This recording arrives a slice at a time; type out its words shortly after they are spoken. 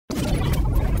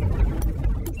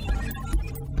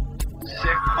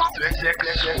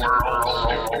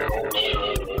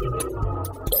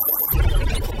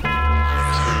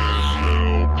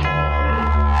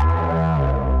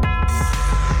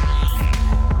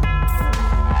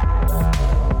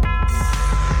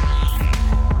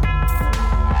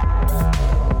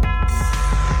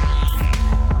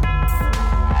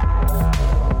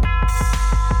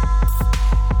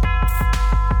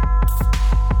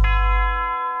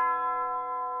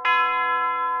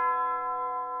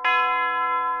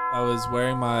I was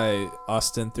wearing my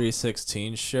Austin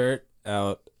 316 shirt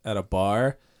out at a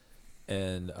bar,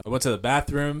 and I went to the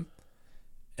bathroom,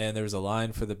 and there was a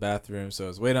line for the bathroom, so I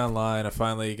was waiting online. I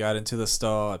finally got into the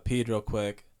stall. I peed real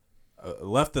quick. I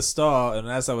left the stall, and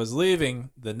as I was leaving,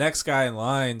 the next guy in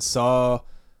line saw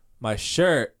my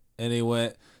shirt, and he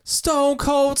went, "Stone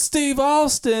Cold Steve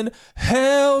Austin,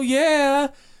 hell yeah!"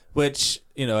 Which,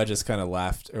 I just kind of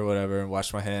laughed or whatever and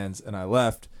washed my hands, and I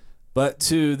left. But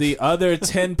to the other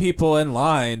 10 people in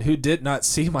line who did not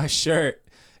see my shirt,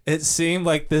 it seemed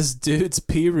like this dude's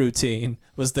pee routine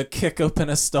was to kick open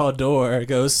a stall door,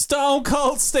 go, "Stone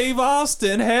Cold Steve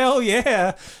Austin, hell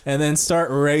yeah," and then start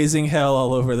raising hell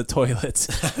all over the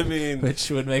toilets. I mean, which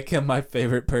would make him my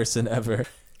favorite person ever.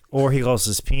 Or he calls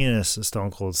his penis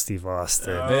Stone Cold Steve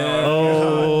Austin.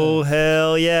 Oh,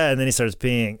 hell yeah. And then he starts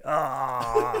peeing.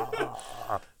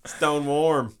 Oh. Stone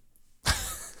warm.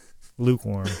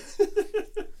 Lukewarm.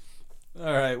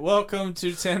 All right, welcome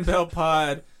to 10 Bell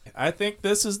Pod. I think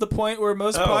this is the point where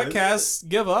most podcasts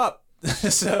give up.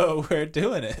 So we're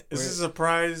doing it. This is a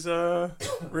surprise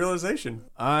realization.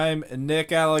 I'm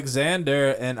Nick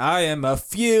Alexander, and I am a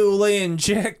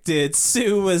fuel-injected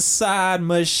suicide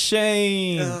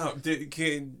machine.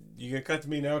 You gonna cut to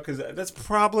me now? Because that's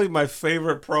probably my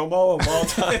favorite promo of all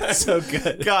time. It's so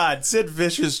good. God, Sid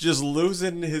Vicious just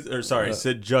losing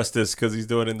Sid Justice, because he's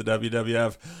doing it in the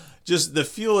WWF. Just the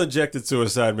fuel-injected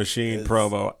suicide machine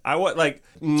promo. I want,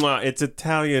 it's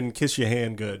Italian kiss your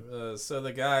hand good. So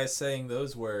the guy saying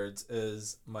those words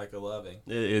is Michael Loving.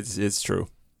 It's true.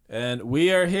 And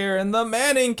we are here in the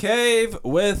Manning Cave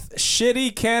with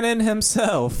Shitty Cannon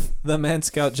himself, the Man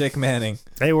Scout Jake Manning.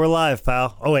 Hey, we're live,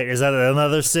 pal. Oh, wait, is that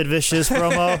another Sid Vicious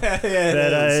promo? Yeah,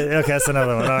 it is. Okay, that's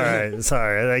another one. All right,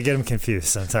 sorry. I get him confused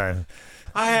sometimes.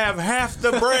 I have half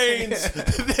the brains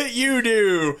that you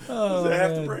do.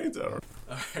 Half the brains are.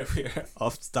 All right, we are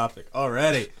off topic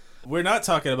already. We're not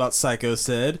talking about Psycho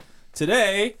Sid.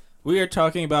 Today, we are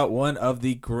talking about one of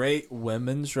the great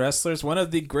women's wrestlers, one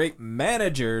of the great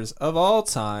managers of all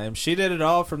time. She did it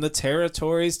all from the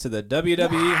territories to the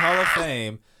WWE Hall of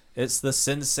Fame. It's the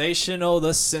sensational,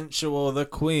 the sensual, the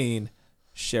queen,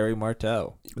 Sherri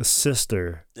Martel. The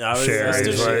sister.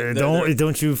 Sherri.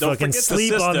 Don't you fucking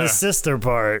sleep on the sister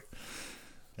part.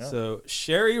 Yeah. So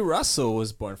Sherri Russell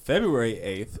was born February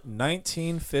 8th,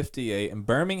 1958 in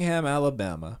Birmingham,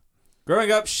 Alabama.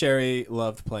 Growing up, Sherri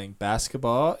loved playing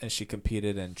basketball, and she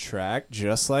competed in track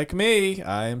just like me.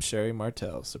 I am Sherri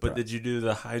Martel. Surprise. But did you do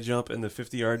the high jump and the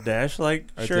 50-yard dash like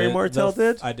Sherri Martel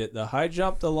did? I did the high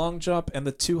jump, the long jump, and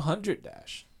the 200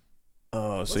 dash.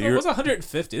 Oh, so it was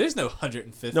 150. There's no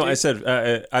 150. No, I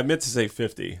said I meant to say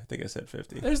 50. I think I said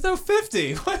 50. There's no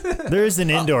 50. There's an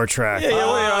indoor track.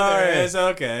 There is.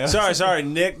 Okay. Sorry,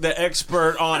 Nick, the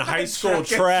expert on high school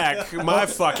track. My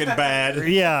fucking bad.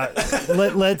 Yeah,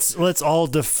 let's all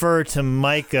defer to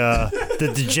Micah,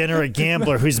 the degenerate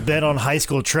gambler who's been on high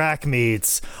school track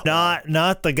meets.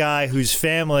 Not the guy whose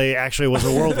family actually was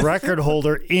a world record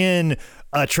holder in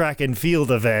a track and field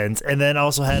event, and then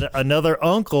also had another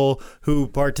uncle who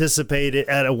participated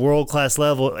at a world-class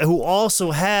level, who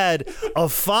also had a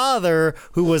father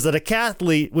who was a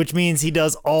decathlete, which means he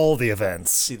does all the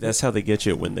events. See, that's how they get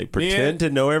you, when they pretend to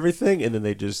know everything, and then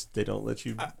they don't let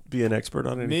you be an expert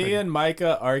on anything. Me and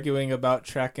Micah arguing about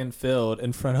track and field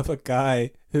in front of a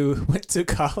guy who went to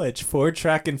college for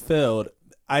track and field.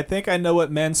 I think I know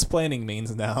what mansplaining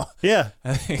means now. Yeah.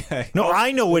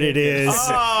 I know what it is.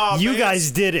 Oh, you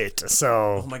guys did it,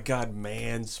 so. Oh my God,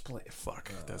 mansplain.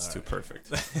 Fuck, that's too perfect.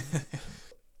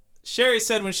 Sherri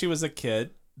said when she was a kid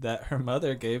that her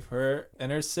mother gave her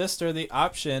and her sister the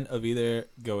option of either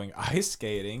going ice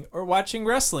skating or watching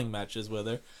wrestling matches with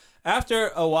her. After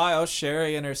a while,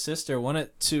 Sherri and her sister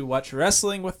wanted to watch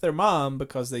wrestling with their mom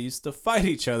because they used to fight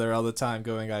each other all the time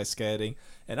going ice skating.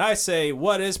 And I say,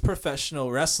 what is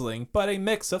professional wrestling but a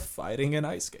mix of fighting and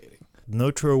ice skating?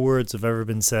 No true words have ever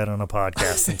been said on a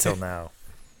podcast until now.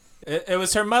 It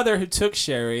was her mother who took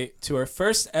Sherri to her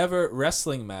first ever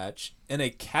wrestling match in a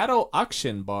cattle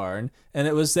auction barn, and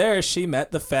it was there she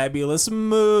met the fabulous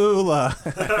Moolah.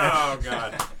 Oh,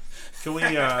 God. Can we,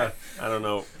 I don't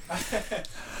know.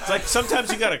 like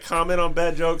sometimes you got to comment on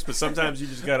bad jokes, but sometimes you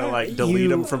just got to like delete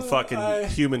them from fucking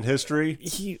human history.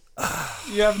 You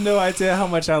have no idea how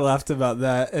much I laughed about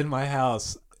that in my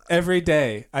house. Every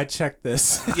day I check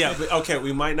this. Yeah, but okay,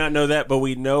 we might not know that, but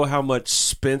we know how much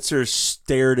Spencer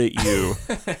stared at you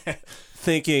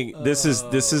thinking, this is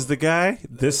the guy?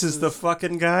 This is the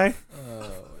fucking guy?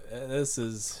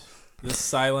 This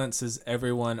silence is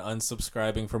everyone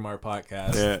unsubscribing from our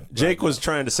podcast. Yeah. Jake was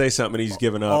trying to say something and he's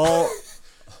given up.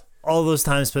 All those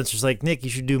times Spencer's like, Nick, you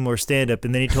should do more stand-up.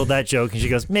 And then he told that joke and she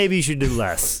goes, maybe you should do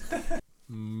less.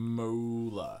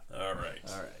 Moolah. All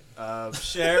right.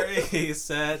 Sherry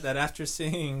said that after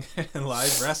seeing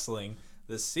live wrestling,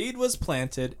 the seed was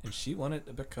planted and she wanted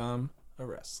to become a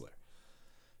wrestler.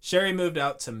 Sherry moved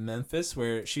out to Memphis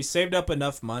where she saved up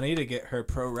enough money to get her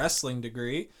pro wrestling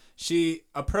degree. She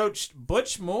approached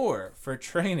Butch Moore for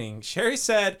training. Sherry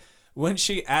said when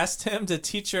she asked him to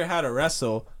teach her how to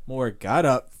wrestle, Moore got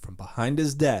up from behind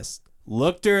his desk,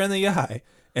 looked her in the eye,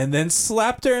 and then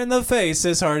slapped her in the face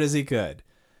as hard as he could.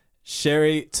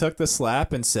 Sherry took the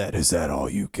slap and said, "Is that all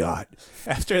you got?"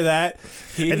 After that,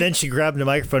 and then she grabbed the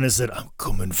microphone and said, "I'm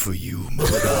coming for you,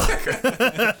 Murdoch."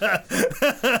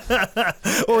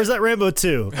 Or is that Rambo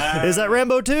 2? Is that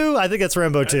Rambo 2? I think that's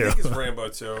Rambo 2. I think it's Rambo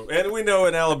 2. And we know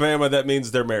in Alabama that means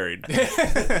they're married.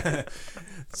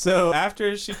 So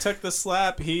after she took the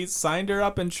slap, he signed her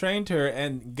up and trained her,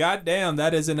 and goddamn,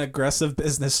 that is an aggressive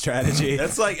business strategy.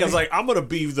 It's like I'm gonna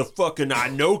be the fucking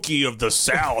Inoki of the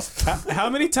South. How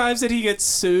many times did he get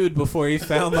sued before he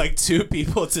found like 2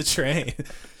 people to train?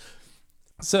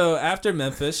 So after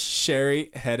Memphis, Sherry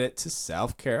headed to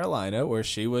South Carolina, where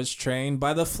she was trained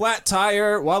by the flat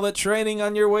tire while at training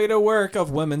on your way to work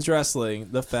of women's wrestling,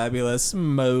 the fabulous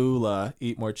Moolah.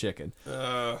 Eat more chicken.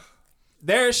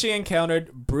 There she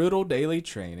encountered brutal daily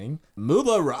training,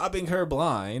 Moolah robbing her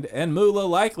blind, and Moolah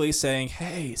likely saying,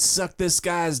 "Hey, suck this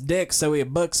guy's dick so he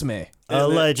books me."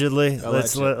 Allegedly.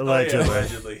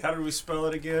 Allegedly. How did we spell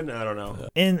it again? I don't know.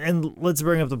 And let's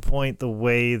bring up the point, the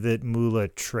way that Moolah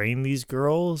trained these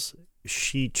girls.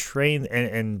 She trained,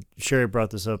 and Sherry brought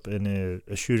this up in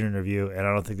a shoot interview, and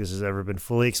I don't think this has ever been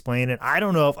fully explained. And I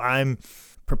don't know if I'm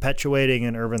perpetuating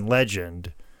an urban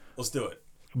legend. Let's do it.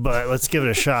 But let's give it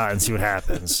a shot and see what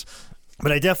happens.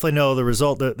 But I definitely know the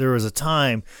result. That there was a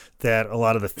time that a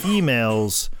lot of the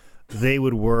females, they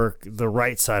would work the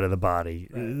right side of the body.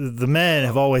 Right. The men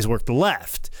have always worked the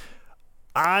left.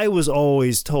 I was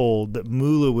always told that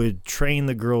Moolah would train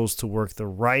the girls to work the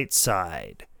right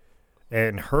side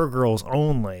and her girls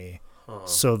only.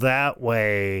 So that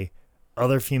way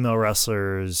other female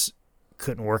wrestlers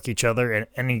couldn't work each other, and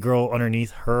any girl underneath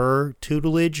her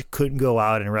tutelage couldn't go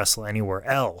out and wrestle anywhere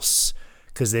else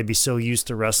because they'd be so used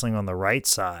to wrestling on the right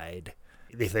side.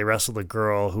 If they wrestled a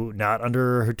girl who not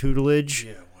under her tutelage,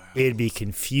 it'd be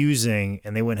confusing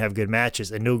and they wouldn't have good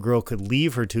matches, and no girl could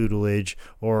leave her tutelage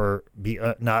or be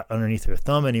not underneath her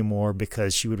thumb anymore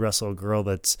because she would wrestle a girl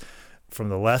that's from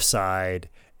the left side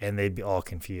and they'd be all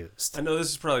confused. I know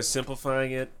this is probably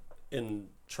simplifying it in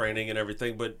training and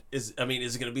everything, but is it going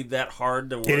to be that hard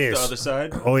to work the other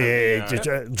side? Oh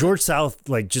yeah. George South,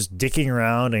 like, just dicking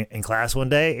around in class one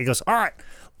day, he goes, "All right,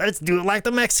 let's do it like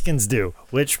the Mexicans do."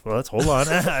 Which, well, let's hold on.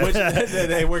 Which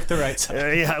they work the right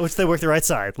side. Which they work the right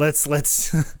side. Let's.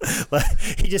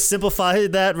 He just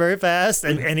simplified that very fast,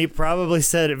 and he probably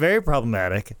said it very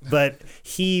problematic. But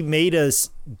he made us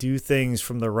do things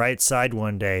from the right side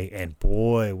one day, and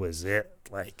boy, was it.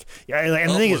 Like, and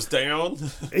the thing was down.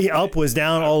 Up was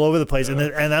down all over the place, and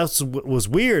that was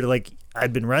weird. Like,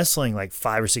 I'd been wrestling like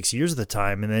 5 or 6 years at the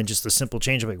time, and then just a simple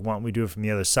change of like, why don't we do it from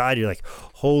the other side? You're like,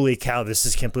 holy cow, this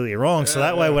is completely wrong. So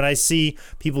that way, when I see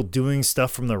people doing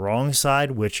stuff from the wrong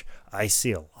side, which I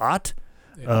see a lot,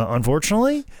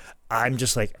 unfortunately, I'm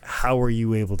just like, how are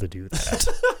you able to do that?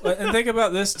 And think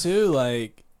about this too.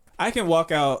 Like, I can walk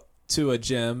out to a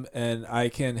gym and I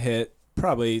can hit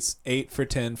probably 8 for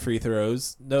 10 free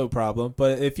throws, no problem.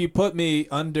 But if you put me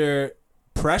under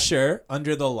pressure,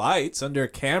 under the lights, under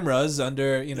cameras,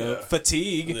 under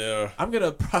fatigue, I'm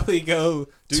gonna probably go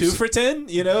 2 for 10.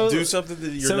 Do something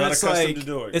that you're not accustomed to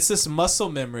doing. It's this muscle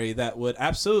memory that would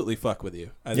absolutely fuck with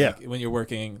you. I think when you're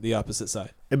working the opposite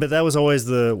side. But that was always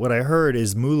what I heard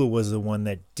is Moolah was the one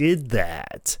that did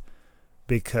that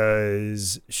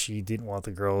because she didn't want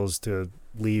the girls to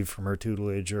leave from her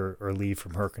tutelage or leave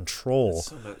from her control.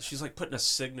 She's like putting a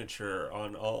signature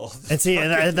on all. And see,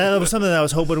 and that was something that I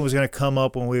was hoping was going to come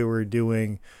up when we were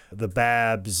doing the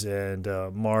Babs and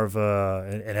Marva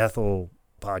and Ethel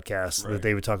podcast. Right. That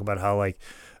they would talk about how like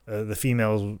the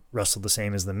females wrestled the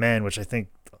same as the men, which I think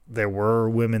there were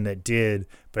women that did,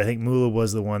 but I think Moolah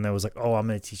was the one that was like, oh, I'm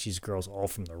going to teach these girls all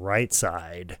from the right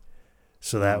side.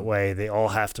 So that way they all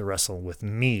have to wrestle with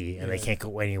me and they can't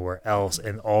go anywhere else.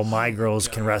 And all my girls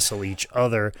can wrestle each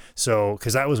other. So,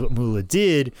 because that was what Moolah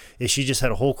did, is she just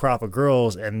had a whole crop of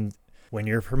girls. And when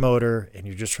you're a promoter and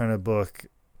you're just trying to book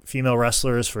female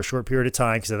wrestlers for a short period of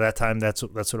time, because at that time that's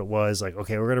what it was. Like,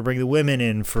 okay, we're going to bring the women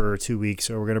in for 2 weeks,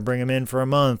 or we're going to bring them in for a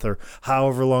month, or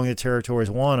however long the territories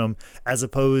want them, as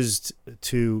opposed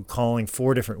to calling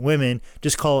 4 different women.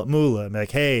 Just call it Moolah and be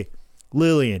like, hey,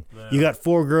 Lillian, you got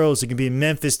 4 girls that can be in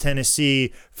Memphis,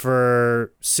 Tennessee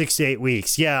for 6 to 8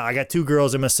 weeks. Yeah, I got 2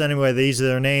 girls. I'm going to send them away. These are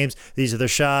their names. These are their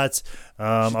shots.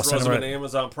 I'll send them an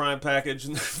Amazon Prime package.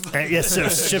 And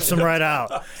yes, ships them right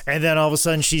out. And then all of a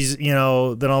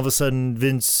sudden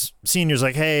Vince Sr.'s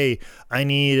like, hey, I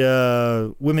need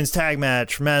a women's tag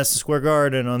match for Madison Square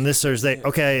Garden on this Thursday.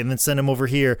 Okay, and then send them over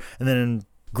here. And then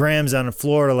Graham's down in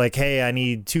Florida, like, hey, I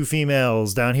need 2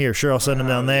 females down here. Sure, I'll send them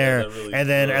down there. Really and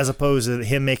then as opposed to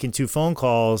him making 2 phone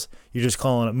calls, you're just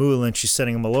calling it Moolah and she's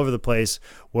sending them all over the place.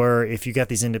 Where if you got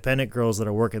these independent girls that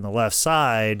are working the left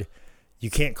side, you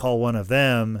can't call one of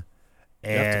them.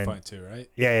 And you have to find 2, right?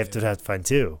 Yeah, you have to find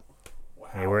 2.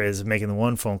 Wow. Whereas making the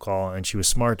 1 phone call, and she was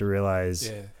smart to realize,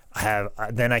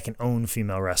 then I can own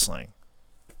female wrestling.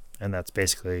 And that's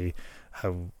basically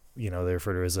how... they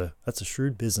refer to her as that's a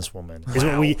shrewd businesswoman.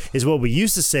 Is what we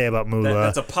used to say about Moolah.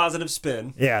 That's a positive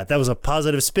spin. Yeah, that was a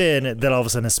positive spin that all of a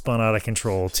sudden has spun out of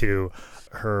control to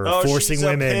her forcing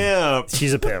women. Pimp.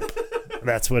 She's a pimp.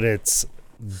 That's what it's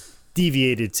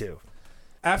deviated to.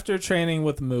 After training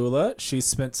with Moolah, she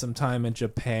spent some time in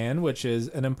Japan, which is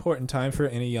an important time for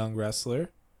any young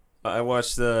wrestler. I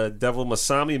watched the Devil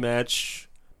Masami match.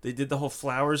 They did the whole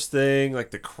flowers thing, like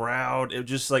the crowd. It was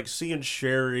just like seeing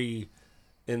Sherry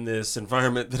in this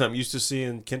environment that I'm used to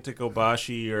seeing Kenta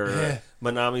Kobashi or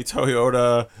Manami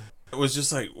Toyota. It was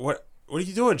just like, what are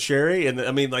you doing, Sherry? And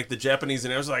the Japanese,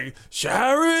 and I was like,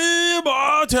 Sherry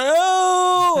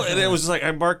Martel! And it was just like,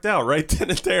 I marked out right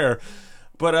then and there.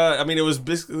 But, it was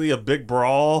basically a big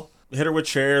brawl. Hit her with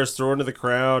chairs, throw her into the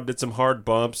crowd, did some hard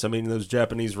bumps. Those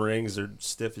Japanese rings are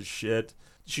stiff as shit.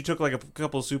 She took like a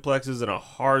couple suplexes and a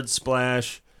hard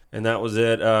splash, and that was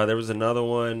it. There was another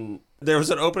one. There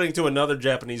was an opening to another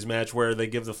Japanese match where they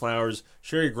give the flowers.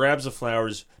 Sherry grabs the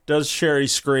flowers, does Sherry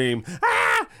scream,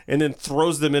 ah! And then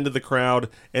throws them into the crowd.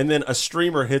 And then a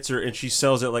streamer hits her, and she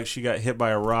sells it like she got hit by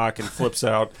a rock and flips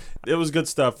out. It was good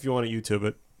stuff if you want to YouTube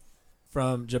it.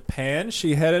 From Japan,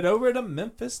 she headed over to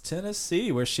Memphis,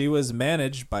 Tennessee, where she was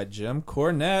managed by Jim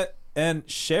Cornette. And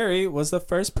Sherry was the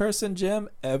first person Jim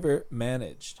ever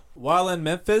managed. While in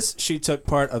Memphis, she took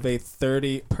part of a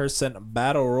 30-person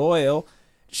battle royal.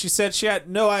 She said she had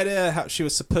no idea how she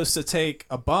was supposed to take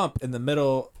a bump in the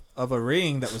middle of a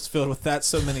ring that was filled with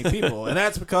so many people. And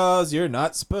that's because you're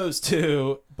not supposed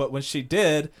to. But when she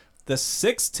did, the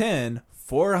 6'10",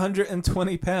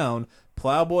 420-pound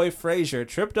Plowboy Frazier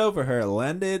tripped over her,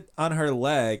 landed on her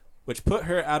leg, which put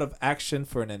her out of action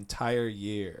for an entire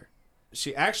year.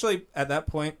 She actually, at that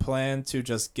point, planned to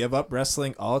just give up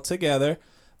wrestling altogether.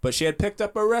 But she had picked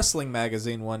up a wrestling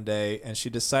magazine one day, and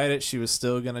she decided she was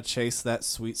still going to chase that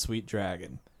sweet, sweet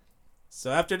dragon.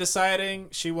 So after deciding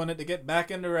she wanted to get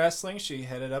back into wrestling, she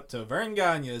headed up to Vern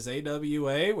Gagne's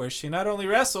AWA, where she not only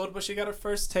wrestled, but she got her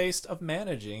first taste of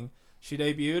managing. She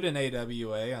debuted in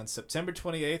AWA on September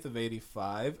 28th of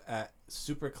 85 at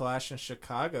Super Clash in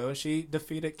Chicago, and she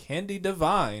defeated Candy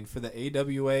Devine for the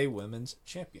AWA Women's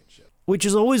Championship. Which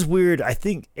is always weird. I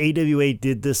think AWA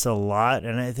did this a lot,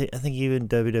 and I think even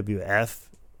WWF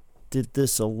did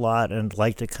this a lot, and I'd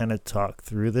like to kind of talk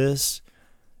through this.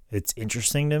 It's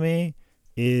interesting to me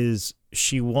is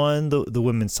she won the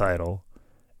women's title,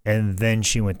 and then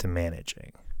she went to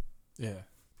managing. Yeah.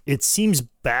 It seems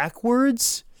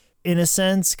backwards in a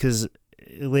sense, because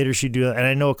later she'd do, and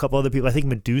I know a couple other people, I think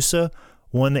Medusa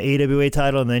won the AWA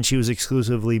title, and then she was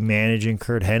exclusively managing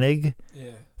Kurt Hennig.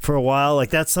 Yeah. For a while.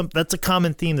 Like that's a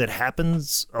common theme that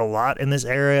happens a lot in this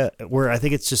area, where I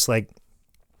think it's just like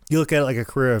you look at it like a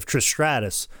career of Trish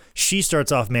Stratus. She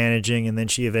starts off managing, and then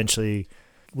she eventually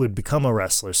would become a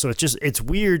wrestler. So it's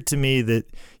weird to me that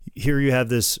here you have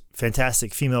this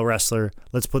fantastic female wrestler.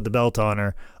 Let's put the belt on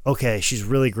her. Okay, she's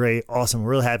really great, awesome. We're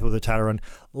really happy with her title run.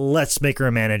 Let's make her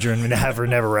a manager and have her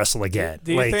never wrestle again.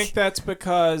 Do you think that's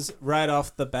because right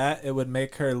off the bat it would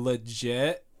make her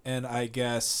legit, and I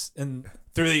guess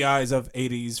through the eyes of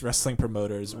 80s wrestling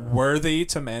promoters, worthy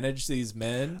to manage these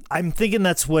men? I'm thinking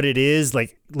that's what it is.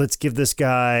 Like, let's give this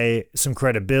guy some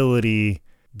credibility,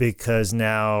 because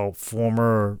now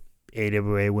former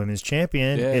AWA Women's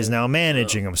Champion, is now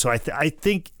managing them. So I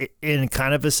think in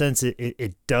kind of a sense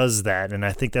it does that, and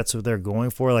I think that's what they're going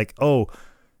for. Like, oh,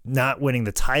 not winning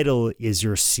the title is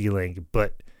your ceiling,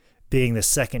 but being the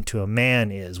second to a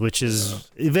man is, which is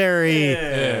very,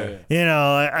 you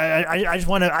know, I just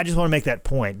want to make that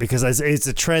point because it's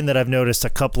a trend that I've noticed a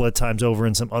couple of times over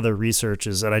in some other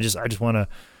researches, and I just want to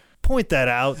point that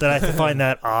out, that I find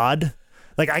that odd.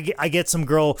 Like I get some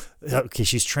girl, okay,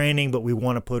 she's training, but we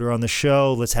want to put her on the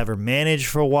show. Let's have her manage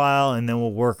for a while, and then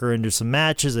we'll work her into some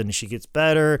matches, and if she gets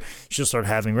better, she'll start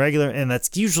having regular, and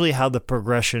that's usually how the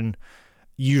progression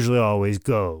usually always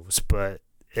goes. But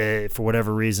for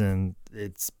whatever reason,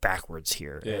 it's backwards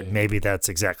here. Yeah. And maybe that's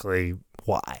exactly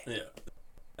why. Yeah.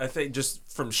 I think just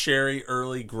from Sherry,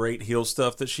 early great heel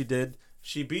stuff that she did,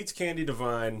 she beats Candy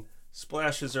Divine,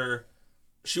 splashes her,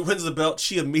 she wins the belt,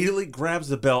 she immediately grabs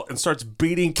the belt and starts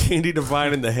beating Candy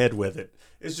Divine in the head with it.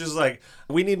 It's just like,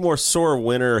 we need more sore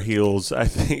winner heels, I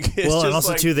think. Well, and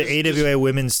also, too, the AWA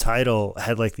women's title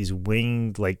had, like, these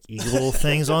winged, like, eagle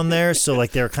things on there. So,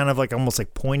 like, they're kind of, like, almost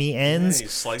like pointy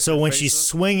ends. So when she's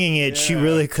swinging it, she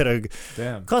really could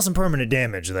have caused some permanent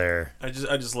damage there. I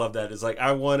just love that. It's like,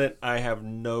 I want it. I have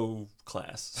no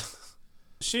class.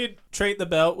 She'd trade the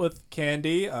belt with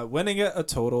Candy, winning it a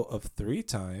total of 3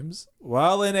 times.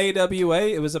 While in AWA,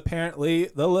 it was apparently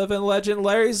the living legend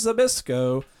Larry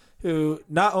Zbyszko who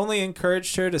not only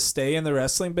encouraged her to stay in the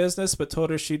wrestling business, but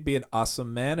told her she'd be an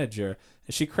awesome manager.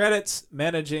 And she credits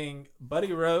managing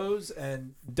Buddy Rose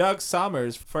and Doug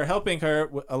Sommers for helping her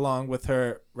along with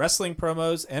her wrestling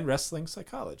promos and wrestling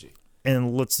psychology.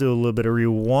 And let's do a little bit of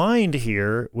rewind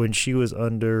here. When she was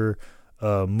under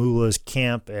Moolah's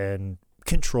camp and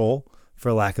control,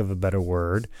 for lack of a better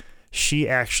word, she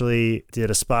actually did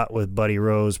a spot with Buddy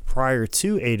Rose prior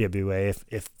to AWA.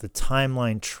 If the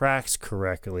timeline tracks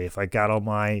correctly, if I got all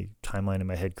my timeline in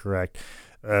my head correct,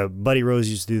 Buddy Rose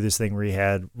used to do this thing where he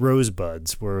had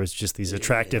rosebuds, where it was just these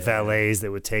attractive valets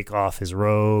that would take off his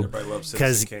robe. Everybody loves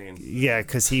Citizen Kane. Yeah,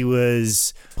 because he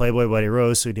was Playboy Buddy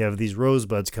Rose, so he'd have these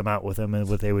rosebuds come out with him, and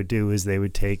what they would do is they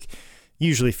would take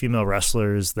usually female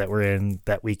wrestlers that were in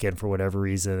that weekend for whatever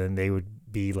reason, and they would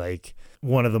be like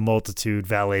one of the multitude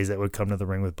valets that would come to the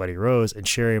ring with Buddy Rose, and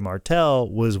Sherry Martel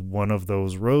was one of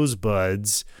those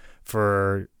rosebuds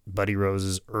for Buddy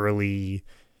Rose's early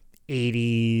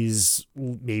 80s,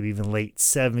 maybe even late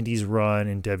 70s run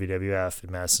in WWF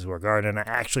in Madison Square Garden. And I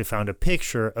actually found a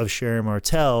picture of Sherry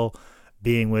Martel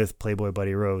being with Playboy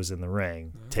Buddy Rose in the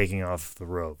ring, taking off the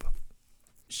robe.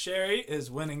 Sherry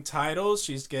is winning titles.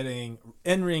 She's getting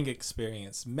in-ring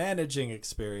experience, managing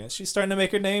experience. She's starting to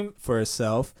make her name for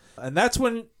herself. And that's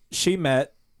when she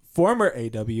met former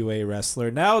AWA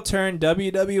wrestler, now turned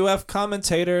WWF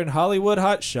commentator and Hollywood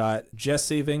hotshot,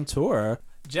 Jesse Ventura.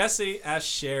 Jesse asked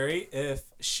Sherry if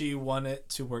she wanted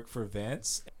to work for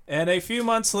Vince. And a few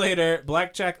months later,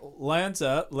 Blackjack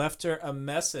Lanza left her a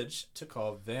message to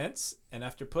call Vince. And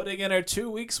after putting in her 2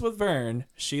 weeks with Vern,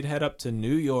 she'd head up to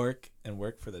New York and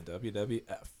work for the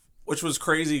WWF. Which was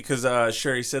crazy because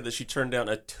Sherry said that she turned down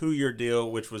a 2-year deal,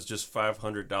 which was just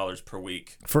 $500 per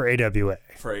week. For AWA.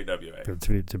 For AWA.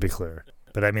 To be clear.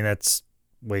 But I mean, that's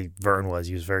the way Vern was.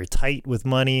 He was very tight with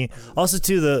money. Also,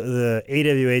 too, the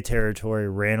AWA territory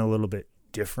ran a little bit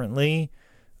differently.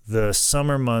 The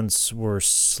summer months were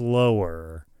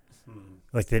slower.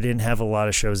 Like, they didn't have a lot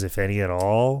of shows, if any, at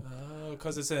all.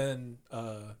 Because it's in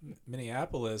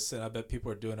Minneapolis, and I bet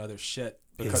people are doing other shit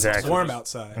because it's warm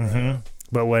outside. Mm-hmm.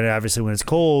 But when it's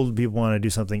cold, people want to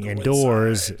do something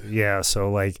indoors. Inside. Yeah,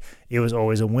 so, like, it was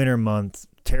always a winter month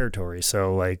territory.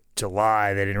 So, like,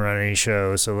 July, they didn't run any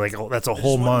shows. So, like, that's a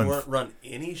whole month. They weren't run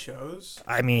any shows?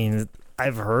 I mean,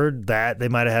 I've heard that. They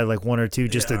might have had, like, 1 or 2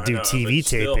 just to do TV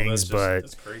tapings,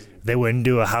 but they wouldn't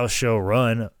do a house show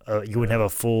run. You wouldn't have a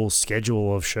full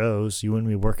schedule of shows. You wouldn't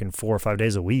be working 4 or 5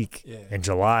 days a week in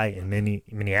July in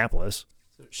Minneapolis.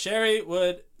 So Sherry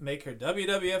would make her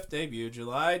WWF debut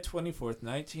July 24th,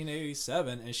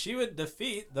 1987, and she would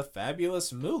defeat the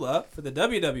fabulous Moolah for the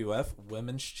WWF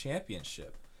Women's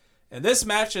Championship. And this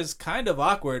match is kind of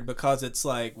awkward because it's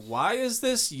like, why is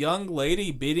this young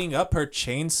lady beating up her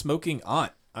chain-smoking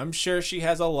aunt? I'm sure she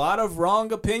has a lot of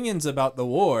wrong opinions about the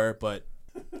war, but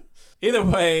either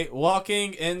way,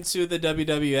 walking into the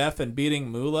WWF and beating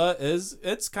Moolah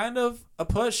it's kind of a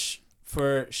push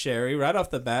for Sherry right off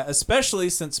the bat, especially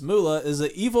since Moolah is an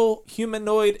evil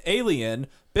humanoid alien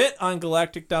bent on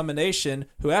galactic domination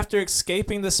who, after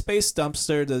escaping the space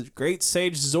dumpster the great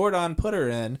sage Zordon put her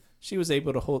in, she was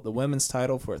able to hold the women's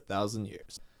title for 1,000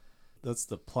 years. That's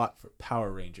the plot for Power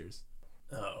Rangers.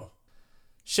 Oh.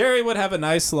 Sherry would have a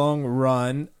nice long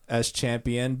run as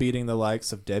champion, beating the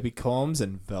likes of Debbie Combs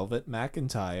and Velvet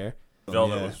McIntyre.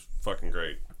 Velvet was fucking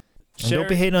great. And don't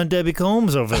be hating on Debbie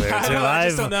Combs over there. Too. I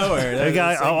just don't know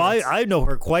her. I know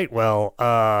her quite well.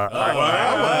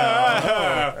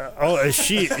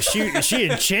 She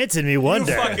enchanted me one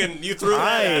day. You threw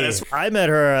that at us. I met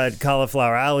her at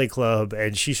Cauliflower Alley Club,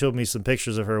 and she showed me some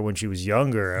pictures of her when she was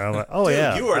younger. And I'm like, oh, Dude,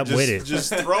 yeah, you are I'm with it.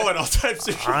 just throwing all types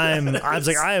of shit. I was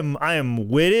like, I am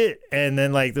with it. And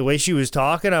then like the way she was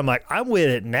talking, I'm like, I'm with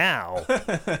it now.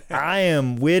 I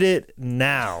am with it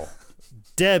now.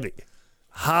 Debbie,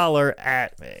 holler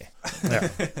at me. Yeah.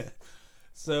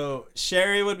 So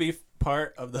Sherry would be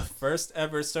part of the first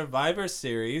ever Survivor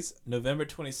Series, November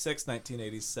 26,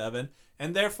 1987,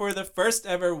 and therefore the first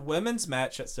ever women's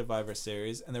match at Survivor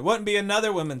Series, and there wouldn't be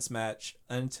another women's match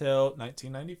until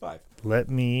 1995. Let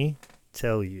me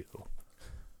tell you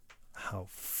how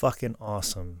fucking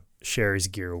awesome Sherry's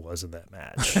gear was in that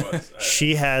match.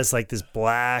 She has like this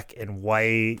black and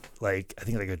white, like I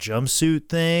think like a jumpsuit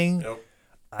thing. Nope.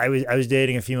 I was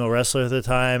dating a female wrestler at the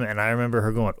time, and I remember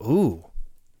her going, "Ooh,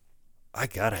 I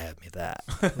gotta have me that."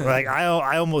 Like I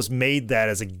almost made that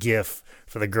as a gift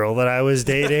for the girl that I was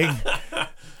dating,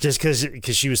 just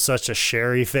because she was such a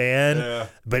Sherry fan. Yeah.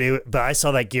 But I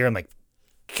saw that gear, I'm like,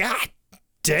 God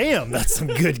damn, that's some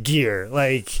good gear.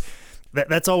 Like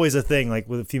that's always a thing. Like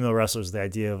with female wrestlers, the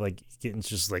idea of like getting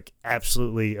just like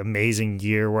absolutely amazing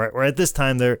gear. Where at this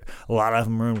time a lot of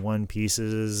them are in one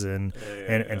pieces and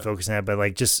focusing on that. But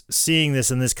like just seeing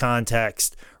this in this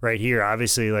context right here,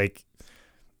 obviously like.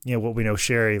 You know, what we know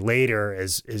Sherry later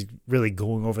is really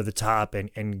going over the top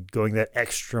and going that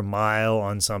extra mile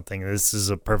on something. This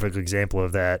is a perfect example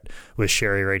of that with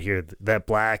Sherry right here. That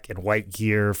black and white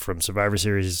gear from Survivor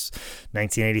Series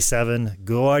 1987.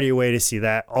 Go out of your way to see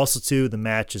that. Also, too, the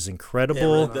match is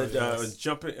incredible.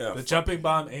 The Jumping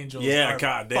Bomb Angels are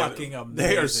fucking amazing.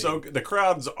 They are so good. The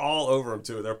crowd's all over them,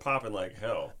 too. They're popping like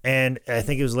hell. And I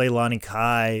think it was Leilani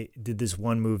Kai did this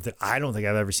one move that I don't think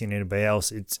I've ever seen anybody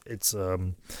else. It's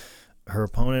her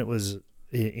opponent was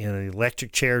in an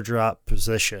electric chair drop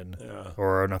position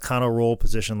or an O'Connell roll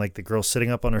position, like the girl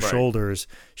sitting up on her shoulders.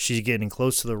 She's getting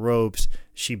close to the ropes.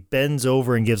 She bends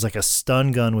over and gives like a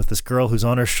stun gun with this girl who's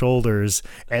on her shoulders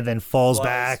and then falls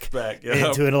back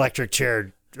into an electric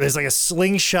chair. There's like a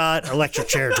slingshot electric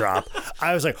chair drop.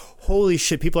 I was like, holy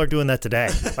shit, people are doing that today.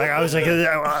 Like I was like,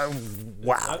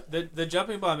 wow. The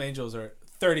Jumping Bomb Angels are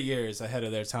 30 years ahead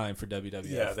of their time for WWF.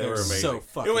 Yeah, they were amazing. So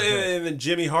fucking good. And then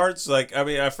Jimmy Hart's like, I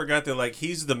mean, I forgot that like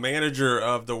he's the manager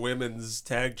of the women's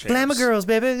tag champs. Glamour Girls,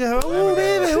 baby. Ooh,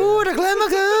 baby. Ooh, the Glamour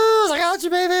Girls. I got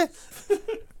you, baby.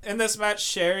 In this match,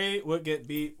 Sherry would get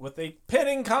beat with a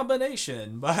pinning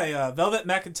combination by Velvet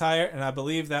McIntyre, and I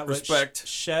believe that would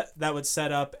that would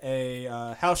set up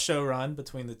a house show run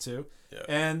between the two. Yeah.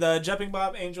 And the Jumping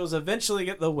Bomb Angels eventually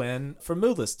get the win for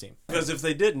Moolah's team. Because if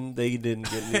they didn't get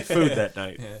any food that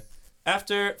night. Yeah.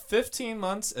 After 15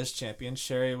 months as champion,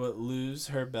 Sherry would lose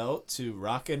her belt to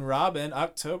Rockin' Robin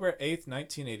October 8th,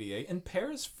 1988 in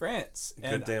Paris, France.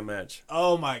 Good damn match.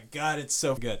 Oh my God, it's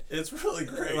so good. It's really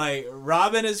great. Like,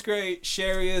 Robin is great,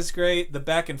 Sherry is great, the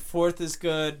back and forth is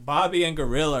good, Bobby and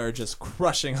Gorilla are just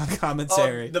crushing on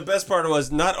commentary. The best part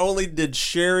was not only did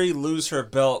Sherry lose her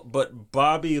belt, but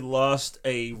Bobby lost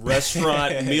a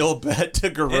restaurant meal bet to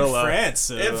Gorilla. In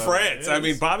France. In France. I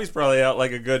mean, Bobby's probably out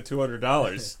like a good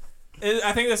 $200.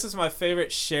 I think this is my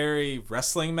favorite Sherry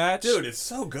wrestling match. Dude, it's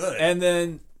so good. And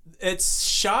then it's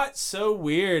shot so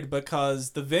weird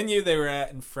because the venue they were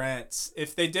at in France,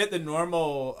 if they did the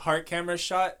normal heart camera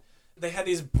shot, they had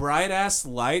these bright ass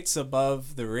lights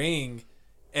above the ring,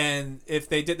 and if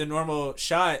they did the normal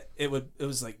shot, it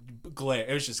was like glare.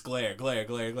 It was just glare.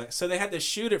 So they had to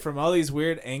shoot it from all these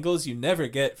weird angles you never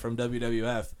get from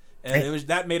WWF. And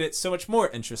that made it so much more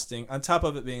interesting, on top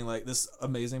of it being like this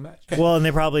amazing match. Well, and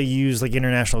they probably used like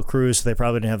international crews, so they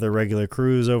probably didn't have their regular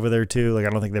crews over there too. Like I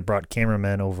don't think they brought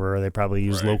cameramen over. They probably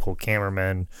used local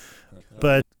cameramen.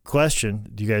 But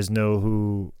question, do you guys know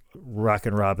who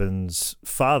Rockin' Robin's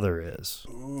father is?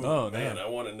 Ooh, oh man, I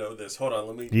want to know this. Hold on,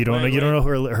 let me. You don't know? You don't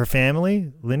know her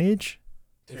family lineage?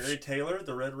 Terry Taylor,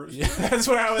 the Red Rooster. Yeah, that's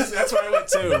where I went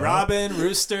to. Robin,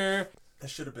 Rooster. That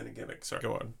should have been a gimmick. Sorry,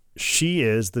 go on. She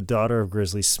is the daughter of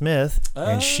Grizzly Smith,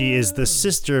 and she is the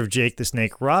sister of Jake the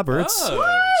Snake Roberts. Oh,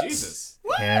 what? Jesus.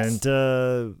 What?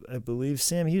 And I believe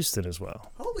Sam Houston as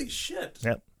well. Holy shit.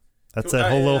 Yep. That's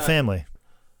that whole little family.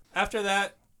 After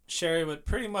that, Sherry would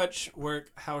pretty much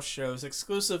work house shows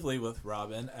exclusively with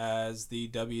Robin, as the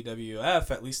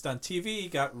WWF, at least on TV,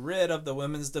 got rid of the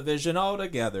women's division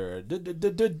altogether.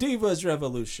 Divas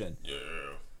Revolution. Yeah.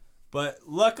 But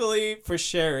luckily for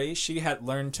Sherry, she had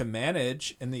learned to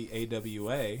manage in the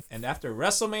AWA, and after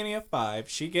WrestleMania 5,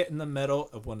 she get in the middle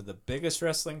of one of the biggest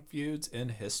wrestling feuds in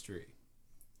history.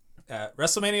 At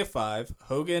WrestleMania 5,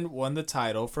 Hogan won the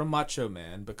title from Macho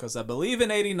Man because I believe in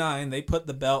 '89 they put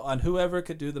the belt on whoever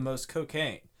could do the most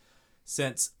cocaine.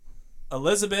 Since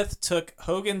Elizabeth took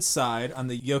Hogan's side on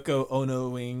the Yoko Ono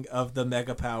wing of the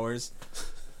Mega Powers,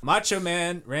 Macho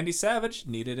Man Randy Savage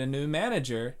needed a new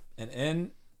manager, and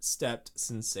in stepped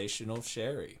sensational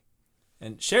Sherry.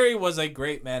 And Sherry was a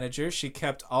great manager. She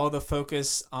kept all the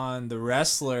focus on the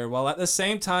wrestler while at the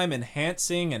same time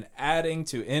enhancing and adding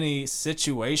to any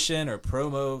situation or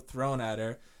promo thrown at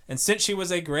her. And since she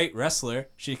was a great wrestler,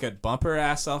 she could bump her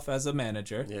ass off as a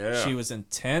manager. Yeah. She was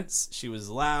intense, she was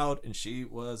loud, and she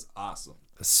was awesome.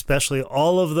 Especially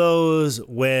all of those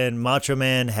when Macho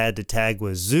Man had to tag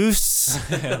with Zeus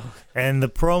and the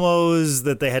promos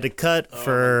that they had to cut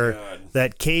for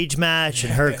that cage match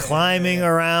and her climbing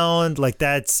around. Like,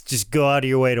 that's just go out of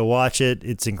your way to watch it.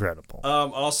 It's incredible.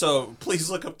 Also,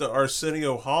 please look up the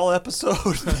Arsenio Hall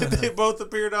episode that they both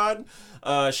appeared on.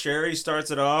 Sherry starts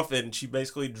it off and she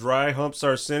basically dry humps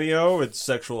Arsenio. It's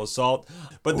sexual assault.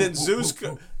 But then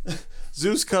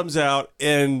Zeus comes out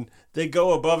and they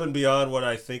go above and beyond what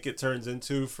I think it turns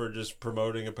into for just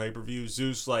promoting a pay-per-view.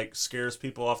 Zeus, like, scares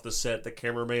people off the set. The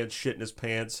cameraman's shitting his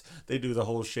pants. They do the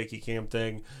whole shaky cam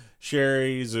thing.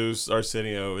 Sherry, Zeus,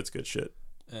 Arsenio, it's good shit.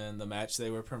 And the match they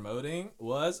were promoting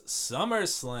was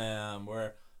SummerSlam,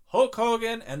 where Hulk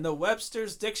Hogan and the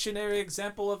Webster's Dictionary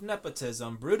example of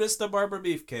nepotism, Brutus the Barber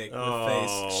Beefcake, would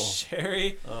face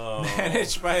Sherry,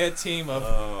 managed by a team of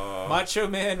Macho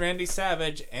Man Randy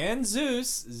Savage and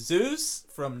Zeus. Zeus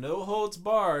from No Holds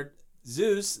Barred.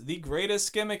 Zeus, the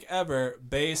greatest gimmick ever,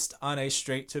 based on a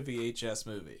straight-to-VHS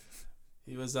movie.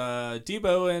 He was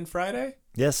Debo in Friday?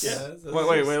 Yes. Yeah.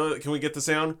 Wait. Can we get the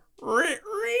sound?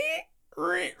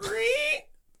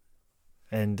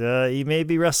 And he may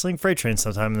be wrestling Freight Train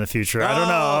sometime in the future. I don't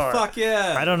know. Oh, fuck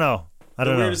yeah. I don't know.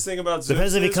 The weirdest thing about Zeus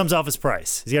depends if he comes off his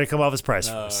price. He's got to come off his price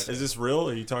first. Is this real?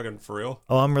 Are you talking for real?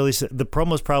 Oh, I'm releasing. The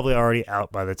promo's probably already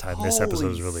out by the time this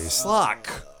episode is released.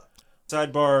 Fuck.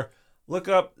 Sidebar. Look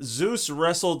up Zeus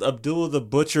wrestled Abdullah the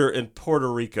Butcher in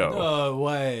Puerto Rico. No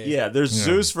way. Yeah, there's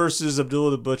Zeus versus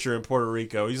Abdullah the Butcher in Puerto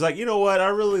Rico. He's like, you know what? I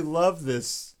really love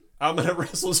this. I'm gonna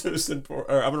wrestle I'm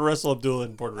gonna wrestle Abdullah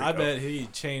in Puerto Rico. I bet he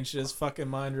changed his fucking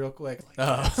mind real quick.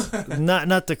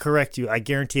 Not to correct you. I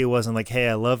guarantee it wasn't like, hey,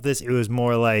 I love this. It was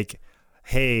more like,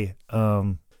 hey,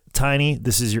 Tiny,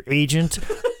 this is your agent.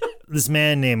 This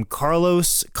man named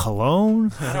Carlos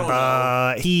Colon.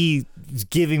 He's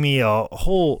giving me a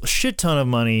whole shit ton of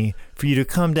money for you to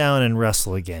come down and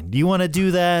wrestle again. Do you want to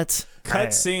do that?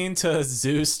 Cut scene to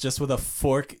Zeus just with a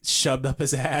fork shoved up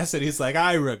his ass, and he's like,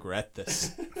 I regret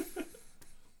this.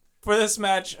 For this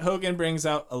match, Hogan brings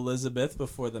out Elizabeth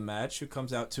before the match, who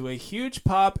comes out to a huge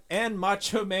pop and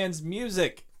Macho Man's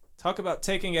music. Talk about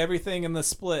taking everything in the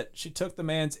split. She took the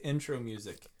man's intro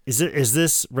music. Is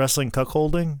this wrestling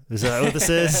cuckolding? Is that what this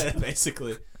is?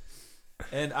 Basically.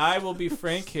 And I will be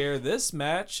frank here. This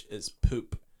match is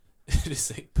poop. It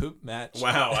is a poop match.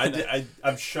 Wow,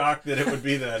 I'm shocked that it would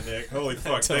be that, Nick. Holy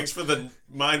fuck! Thanks for the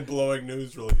mind-blowing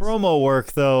news release. Promo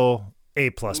work though, A++.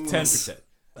 10%.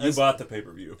 You bought the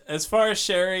pay-per-view. As far as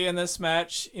Sherry in this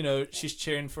match, you know, she's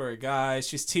cheering for a guy.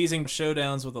 She's teasing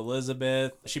showdowns with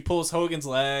Elizabeth. She pulls Hogan's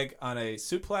leg on a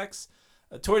suplex.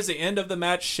 Towards the end of the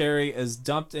match, Sherry is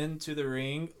dumped into the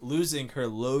ring, losing her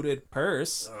loaded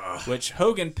purse, which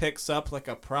Hogan picks up like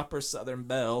a proper Southern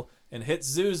belle and hits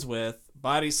Zeus with.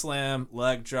 Body slam,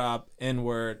 leg drop,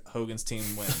 inward, Hogan's team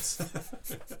wins.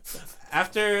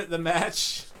 After the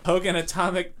match, Hogan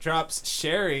atomic drops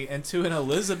Sherry into an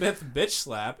Elizabeth bitch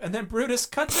slap, and then Brutus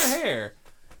cuts her hair,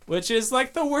 which is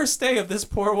like the worst day of this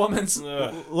poor woman's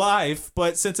life.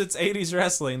 But since it's 80s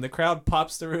wrestling, the crowd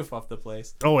pops the roof off the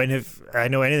place. Oh, and if I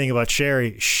know anything about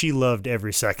Sherry, she loved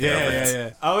every second of it.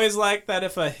 Yeah. I always like that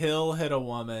if a heel hit a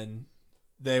woman,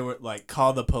 they would like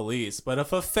call the police, but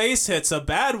if a face hits a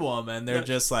bad woman, they're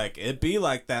just like, it be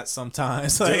like that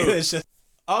sometimes. Like, it's just.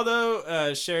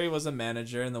 Although Sherry was a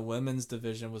manager and the women's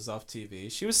division was off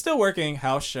TV, she was still working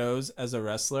house shows as a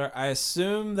wrestler. I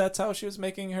assume that's how she was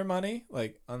making her money,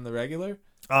 like on the regular.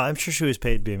 I'm sure she was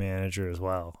paid to be a manager as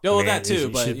well. Yeah, well, that too,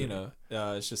 but you know,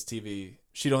 it's just TV.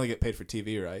 She'd only get paid for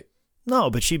TV, right?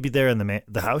 No, but she'd be there in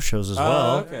the house shows as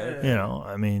well. Okay. You know,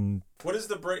 I mean, what is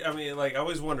the break? I mean, like, I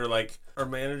always wonder, like, are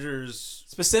managers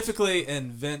specifically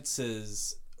in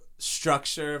Vince's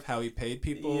structure of how he paid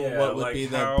people? Yeah, What would like be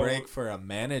the how- break for a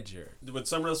manager? Would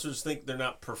some wrestlers think they're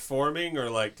not performing or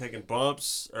like taking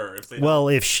bumps, or if they Well,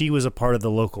 if she was a part of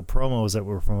the local promos that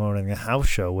were promoting the house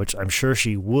show, which I'm sure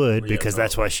she would, Yeah, because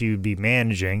that's why she would be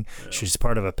managing. She's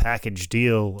part of a package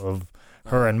deal of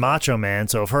her and Macho Man.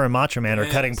 So if her and Macho Man are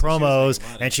Yeah, cutting so she's promos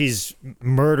making money. and she's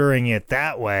murdering it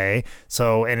that way,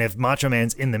 and if Macho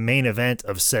Man's in the main event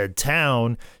of said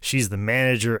town, she's the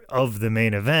manager of the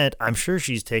main event, I'm sure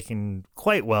she's taken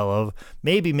quite well of,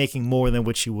 maybe making more than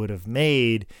what she would have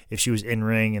made if she was in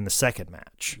ring in the second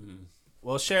match.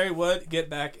 Well, Sherry would get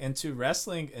back into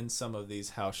wrestling in some of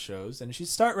these house shows, and she'd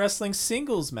start wrestling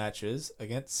singles matches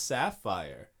against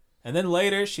Sapphire. And then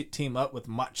later, she'd team up with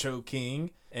Macho King,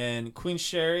 and Queen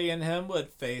Sherry and him would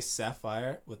face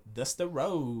Sapphire with Dusty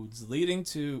Rhodes, leading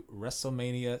to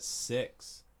WrestleMania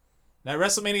 6. Now, at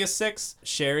WrestleMania 6,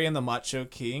 Sherry and the Macho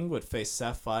King would face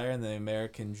Sapphire and the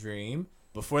American Dream.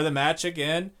 Before the match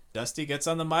again, Dusty gets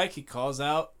on the mic, he calls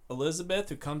out Elizabeth,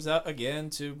 who comes out again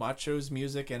to Macho's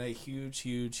music and a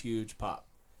huge pop.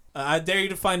 I dare you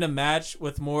to find a match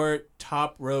with more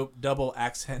top rope double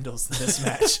axe handles than this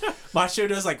match. Macho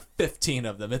does like 15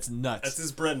 of them. It's nuts. that's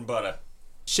his bread and butter.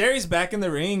 Sherry's back in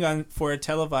the ring for a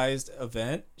televised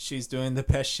event. She's doing the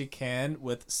best she can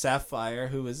with Sapphire,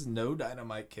 who is no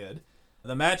Dynamite Kid.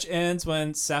 The match ends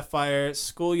when Sapphire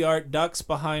schoolyard ducks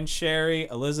behind Sherry.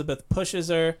 Elizabeth pushes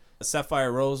her.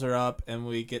 Sapphire rolls her up, and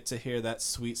we get to hear that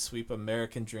sweet, sweep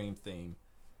American Dream theme.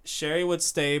 Sherry would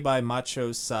stay by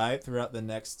Macho's side throughout the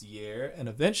next year, and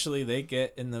eventually they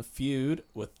get in the feud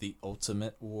with the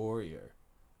Ultimate Warrior.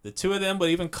 The two of them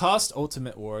would even cost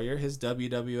Ultimate Warrior his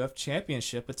WWF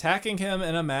Championship, attacking him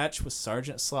in a match with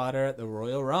Sergeant Slaughter at the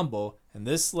Royal Rumble, and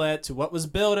this led to what was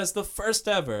billed as the first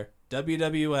ever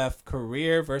WWF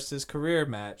career versus career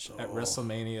match at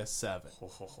WrestleMania 7.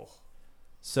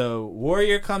 So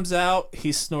Warrior comes out,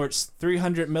 he snorts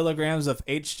 300 milligrams of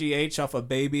HGH off a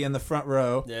baby in the front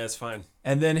row, Yeah, it's fine.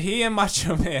 and then he and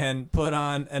Macho Man put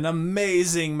on an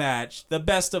amazing match, the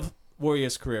best of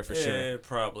Warrior's career for sure. It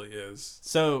probably is.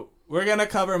 So we're going to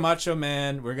cover Macho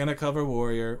Man, we're going to cover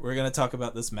Warrior, we're going to talk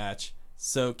about this match.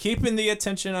 So keeping the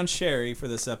attention on Sherry for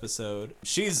this episode,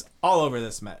 she's all over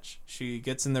this match. She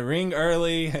gets in the ring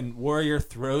early and Warrior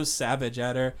throws Savage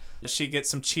at her. She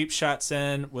gets some cheap shots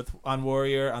in on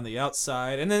Warrior on the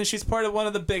outside. And then she's part of one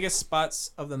of the biggest spots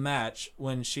of the match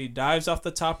when she dives off the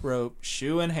top rope,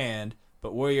 shoe in hand,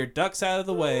 but Warrior ducks out of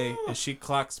the way and she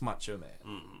clocks Macho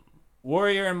Man.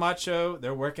 Warrior and Macho,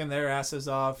 they're working their asses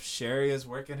off. Sherry is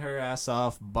working her ass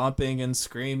off, bumping and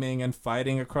screaming and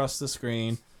fighting across the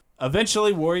screen.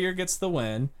 Eventually, Warrior gets the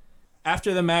win.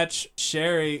 After the match,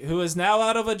 Sherry, who is now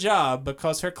out of a job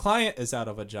because her client is out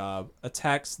of a job,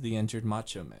 attacks the injured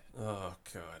Macho Man. Oh,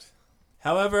 God.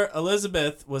 However,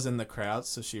 Elizabeth was in the crowd,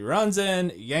 so she runs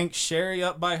in, yanks Sherry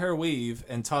up by her weave,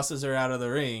 and tosses her out of the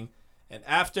ring. And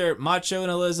after Macho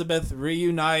and Elizabeth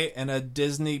reunite in a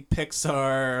Disney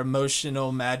Pixar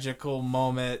emotional magical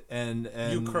moment, and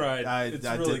You cried. It's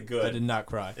really good. I did not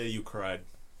cry. Yeah, you cried.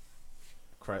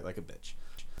 Cried like a bitch.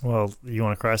 Well, you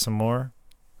want to cry some more?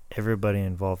 Everybody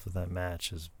involved with that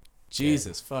match is.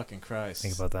 Jesus fucking Christ.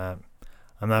 Think about that.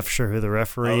 I'm not sure who the I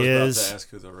referee was is. about to ask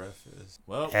who the ref is.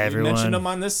 Well, Everyone- we mentioned him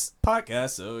on this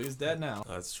podcast, so he's dead now.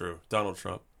 That's true. Donald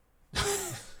Trump.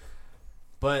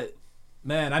 But,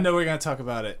 man, I know we're going to talk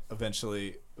about it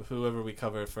eventually, whoever we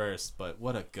cover first, but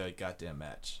what a good goddamn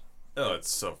match. Oh,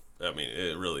 it's so... I mean,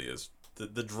 it really is.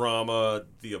 The drama,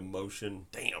 the emotion.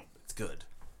 Damn, it's good.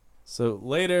 So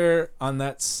later on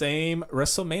that same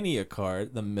WrestleMania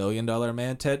card, the $1 Million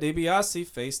Man Ted DiBiase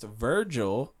faced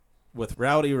Virgil with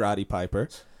Rowdy Roddy Piper.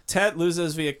 Ted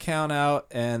loses via count out,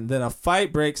 and then a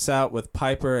fight breaks out with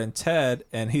Piper and Ted,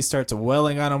 and he starts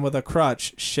wailing on him with a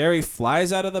crutch. Sherry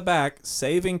flies out of the back,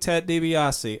 saving Ted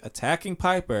DiBiase, attacking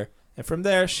Piper, and from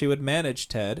there she would manage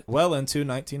Ted well into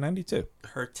 1992.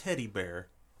 Her teddy bear.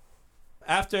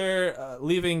 After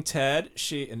leaving Ted,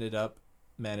 she ended up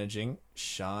managing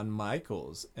Shawn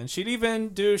Michaels, and she'd even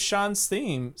do Shawn's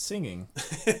theme singing.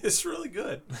 It's really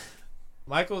good.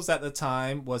 Michaels at the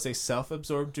time was a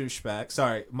self-absorbed douchebag.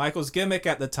 Sorry, Michaels' gimmick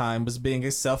at the time was being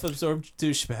a self-absorbed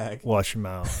douchebag. Watch your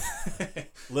mouth.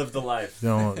 Live the life.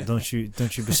 Don't you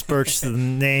besmirch the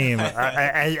name.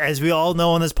 As we all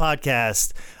know on this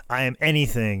podcast, I am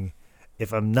anything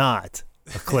if I'm not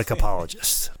a Click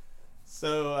apologist.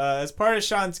 So, as part of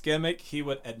Shawn's gimmick, he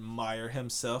would admire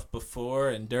himself before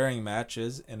and during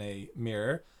matches in a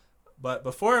mirror. But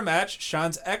before a match,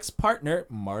 Shawn's ex-partner,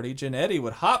 Marty Jannetty,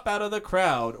 would hop out of the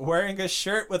crowd wearing a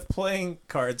shirt with playing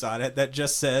cards on it that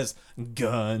just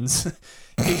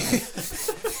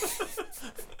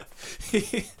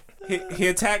he he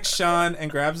attacks Shawn and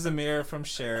grabs the mirror from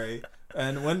Sherry.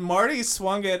 And when Marty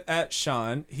swung it at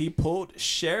Shawn, he pulled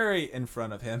Sherry in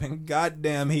front of him, and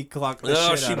goddamn, he clocked the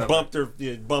shit she out of bumped her.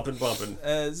 Yeah, bumping.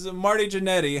 As Marty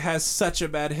Jannetty has such a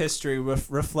bad history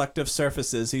with reflective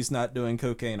surfaces, he's not doing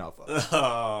cocaine off of.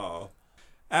 Oh.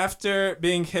 After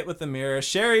being hit with the mirror,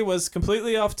 Sherry was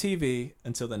completely off TV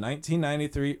until the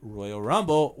 1993 Royal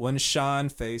Rumble when Shawn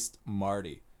faced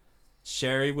Marty.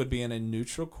 Sherry would be in a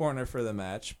neutral corner for the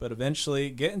match, but eventually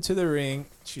get into the ring.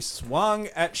 She swung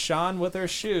at Shawn with her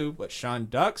shoe, but Shawn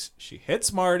ducks. She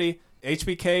hits Marty.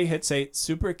 HBK hits a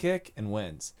super kick and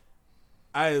wins.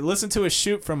 I listened to a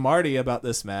shoot from Marty about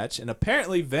this match, and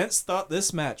apparently Vince thought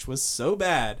this match was so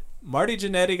bad, Marty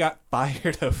Jannetty got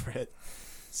fired over it.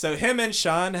 So him and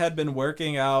Shawn had been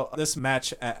working out this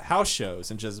match at house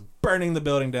shows and just burning the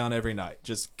building down every night,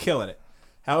 just killing it.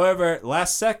 However,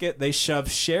 last second, they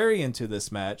shoved Sherry into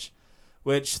this match,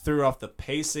 which threw off the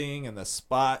pacing and the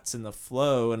spots and the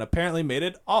flow and apparently made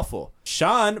it awful.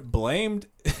 Shawn blamed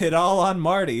it all on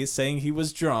Marty, saying he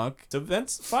was drunk, so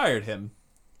Vince fired him.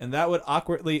 And that would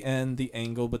awkwardly end the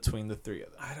angle between the three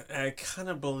of them. I kind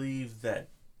of believe that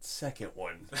second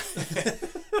one.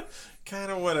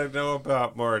 Kind of what I know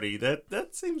about Marty. That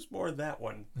seems more that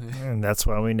one. And that's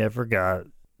why we never got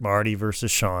Marty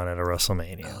versus Shawn at a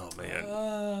WrestleMania. Oh,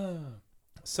 man.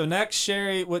 So next,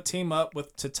 Sherry would team up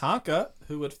with Tatanka,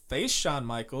 who would face Shawn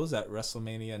Michaels at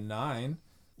WrestleMania 9,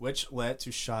 which led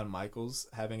to Shawn Michaels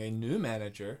having a new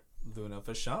manager, Luna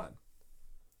Vachon.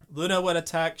 Luna would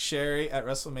attack Sherry at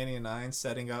WrestleMania 9,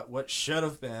 setting up what should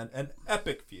have been an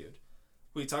epic feud.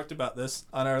 We talked about this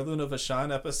on our Luna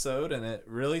Vachon episode, and it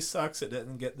really sucks it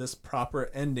didn't get this proper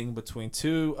ending between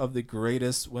two of the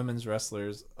greatest women's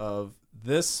wrestlers of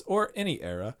this or any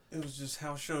era. It was just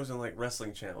house shows and like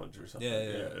Wrestling Challenge or something. Yeah,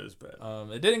 it was bad.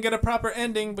 It didn't get a proper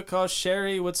ending because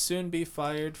Sherry would soon be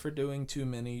fired for doing too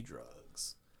many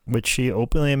drugs. Which she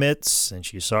openly admits and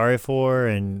she's sorry for,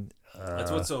 and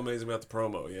that's what's so amazing about the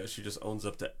promo. Yeah, she just owns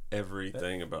up to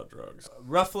everything about drugs.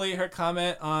 Roughly, her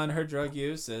comment on her drug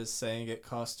use is saying it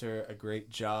cost her a great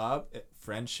job,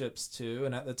 friendships too,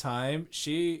 and at the time,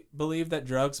 she believed that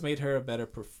drugs made her a better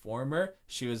performer.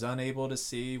 She was unable to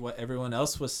see what everyone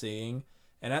else was seeing,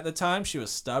 and at the time, she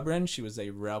was stubborn, she was a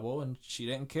rebel, and she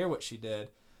didn't care what she did.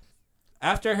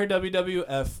 After her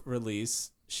WWF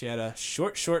release, she had a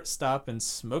short stop in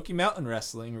Smoky Mountain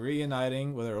Wrestling,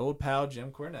 reuniting with her old pal Jim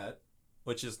Cornette.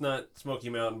 Which is not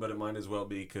Smoky Mountain, but it might as well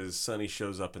be because Sonny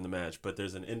shows up in the match. But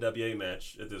there's an NWA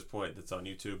match at this point that's on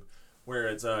YouTube where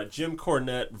it's Jim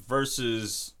Cornette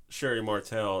versus Sherry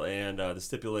Martel, and the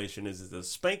stipulation is it's a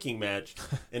spanking match,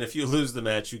 and if you lose the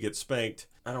match, you get spanked.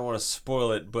 I don't want to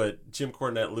spoil it, but Jim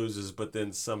Cornette loses, but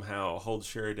then somehow holds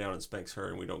Sherry down and spanks her,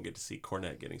 and we don't get to see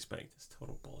Cornette getting spanked. It's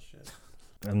total bullshit.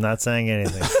 I'm not saying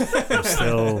anything. I'm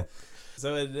still...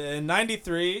 So in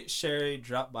 93, Sherry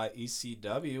dropped by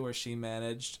ECW, where she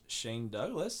managed Shane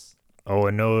Douglas. Oh,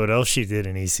 and know what else she did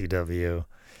in ECW?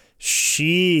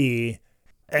 She,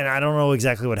 and I don't know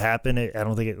exactly what happened. I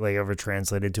don't think it like ever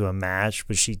translated to a match,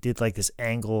 but she did like this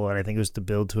angle, and I think it was to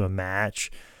build to a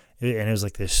match. And it was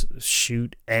like this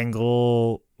shoot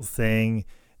angle thing.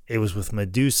 It was with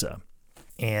Medusa.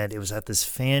 And it was at this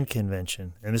fan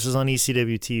convention. And this was on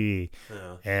ECW TV.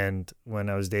 Yeah. And when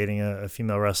I was dating a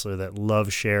female wrestler that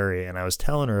loved Sherry, and I was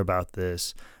telling her about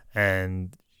this,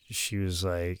 and she goes,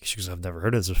 I've never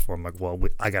heard of this before. I'm like, well,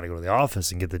 I got to go to the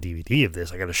office and get the DVD of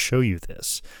this. I got to show you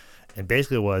this. And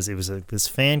basically it was this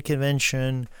fan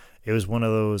convention. It was one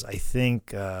of those, I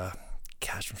think, I'm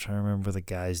trying to remember what the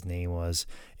guy's name was.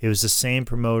 It was the same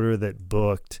promoter that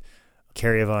booked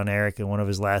Kerry Von Erich in one of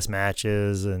his last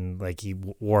matches, and like he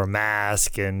wore a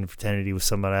mask and pretended he was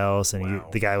someone else, and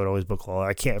the guy would always book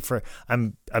Lawler.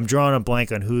 I'm drawing a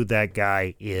blank on who that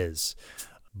guy is,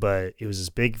 but it was this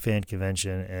big fan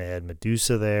convention, and it had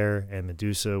Medusa there, and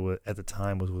Medusa at the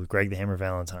time was with Greg the Hammer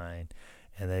Valentine,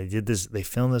 and they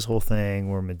filmed this whole thing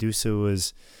where Medusa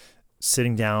was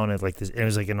sitting down at like this, and it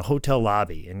was like in a hotel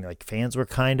lobby, and like fans were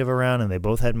kind of around, and they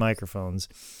both had microphones.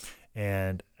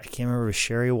 And I can't remember if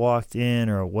Sherry walked in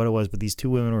or what it was, but these two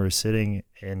women were sitting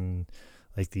in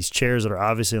like these chairs that are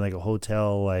obviously like a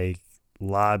hotel like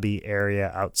lobby area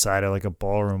outside of like a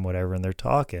ballroom, whatever, and they're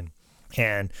talking.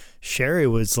 And Sherry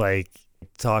was like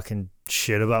talking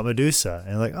shit about Medusa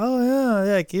and like, oh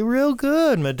yeah, like you're real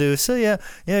good, Medusa. Yeah,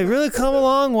 you really come a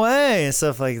long way and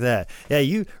stuff like that. Yeah,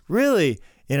 you really,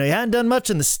 you hadn't done much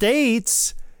in the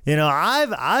States. You know,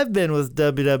 I've been with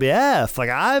WWF.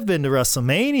 Like, I've been to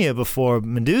WrestleMania before.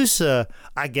 Medusa,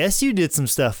 I guess you did some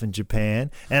stuff in Japan,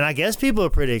 and I guess people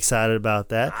are pretty excited about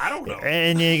that. I don't know.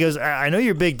 And he goes, I know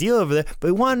you're a big deal over there, but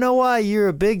you want to know why you're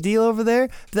a big deal over there?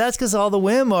 That's because all the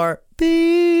women are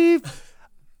beep.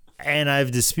 And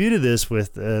I've disputed this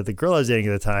with the girl I was dating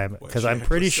at the time, because I'm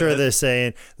pretty sure they're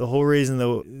saying the whole reason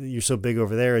that you're so big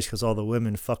over there is because all the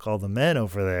women fuck all the men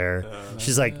over there.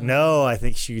 She's like, no, I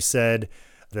think she said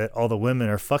that all the women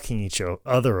are fucking each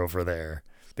other over there,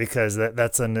 because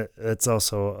that's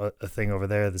also a thing over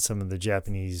there, that some of the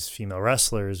Japanese female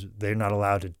wrestlers, they're not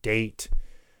allowed to date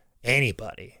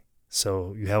anybody.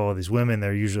 So you have all these women,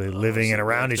 they're usually living and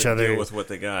around each other. Deal with what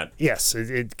they got. Yes,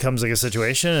 it comes like a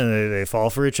situation, and they fall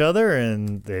for each other,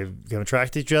 and they become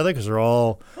attracted to each other because they're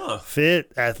all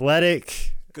fit,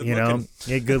 athletic,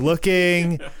 good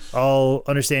looking, all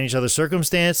understand each other's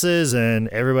circumstances, and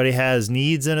everybody has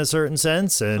needs in a certain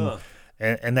sense, and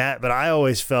that. But I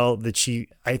always felt that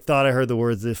I thought I heard the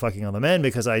words "the fucking on the men,"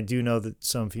 because I do know that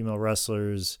some female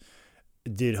wrestlers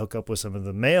did hook up with some of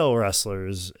the male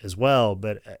wrestlers as well,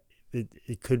 but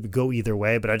it could go either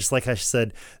way. But I just, like I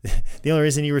said, the only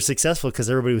reason you were successful because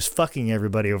everybody was fucking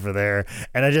everybody over there,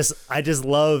 and I just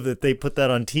love that they put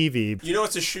that on TV. You know,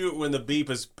 it's a shoot when the beep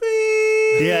is beep.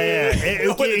 Yeah.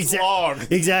 It's long.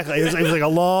 Exactly. It was like a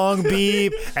long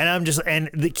beep, and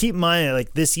keep in mind,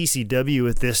 like, this ECW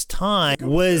at this time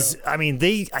was, I mean,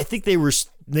 I think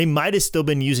they might have still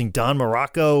been using Don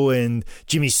Morocco and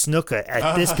Jimmy Snuka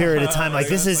at this period of time. Like,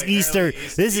 this is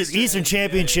Eastern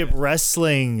Championship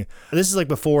Wrestling. This is like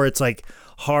before it's like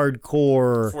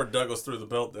hardcore. Before Douglas threw the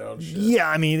belt down. Shit. Yeah,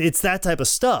 I mean, it's that type of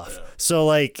stuff. Yeah. So,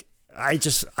 like,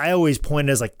 I always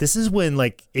pointed as, like, this is when,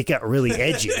 like, it got really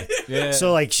edgy. Yeah.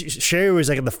 So, like, Sherry was,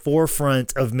 like, at the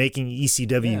forefront of making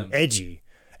ECW edgy.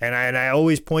 And I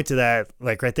always point to that,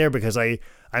 like, right there, because I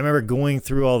remember going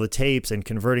through all the tapes and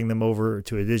converting them over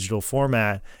to a digital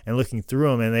format and looking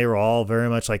through them, and they were all very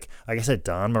much like I said,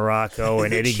 Don Morocco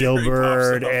and Eddie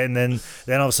Gilbert, and then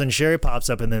all of a sudden Sherry pops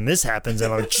up, and then this happens,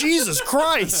 and I'm like, Jesus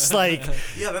Christ! Like,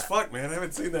 yeah, that's fuck, man. I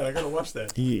haven't seen that. I gotta watch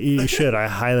that. You should. I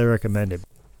highly recommend it.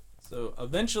 So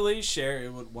eventually, Sherry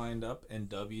would wind up in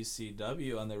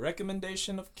WCW on the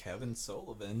recommendation of Kevin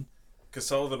Sullivan. Because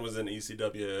Sullivan was in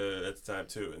ECW at the time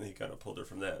too, and he kind of pulled her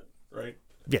from that, right?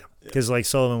 Yeah, because like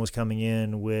Sullivan was coming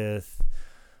in with,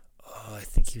 I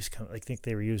think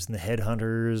they were using the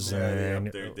Headhunters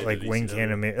and like Wing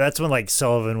Canamera. That's when like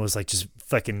Sullivan was like just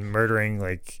fucking murdering,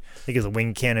 like, I think it was the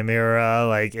Wing Canamera,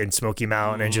 like, in Smoky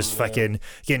Mountain, and just fucking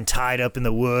getting tied up in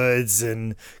the woods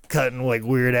and cutting like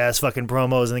weird ass fucking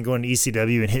promos, and then going to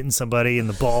ECW and hitting somebody in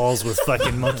the balls with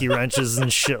fucking monkey wrenches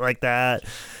and shit like that.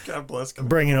 God bless.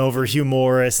 Bringing over Hugh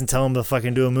Morris and telling him to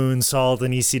fucking do a moonsault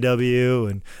in ECW,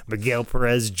 and Miguel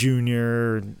Perez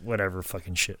Jr., whatever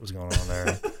fucking shit was going on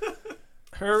there.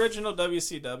 Her original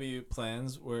WCW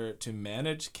plans were to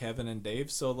manage Kevin and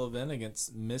Dave Sullivan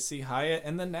against Missy Hyatt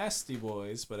and the Nasty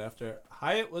Boys, but after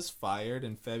Hyatt was fired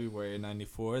in February of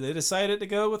 '94, they decided to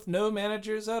go with no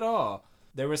managers at all.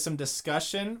 There was some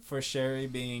discussion for Sherry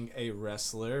being a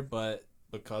wrestler, but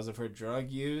because of her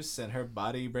drug use and her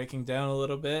body breaking down a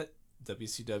little bit,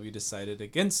 WCW decided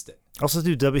against it. Also,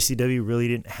 WCW really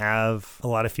didn't have a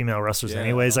lot of female wrestlers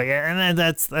anyways. Like, and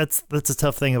that's a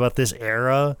tough thing about this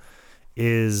era.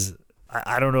 Is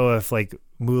I don't know if like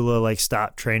Moolah like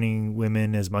stopped training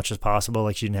women as much as possible.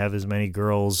 Like, she didn't have as many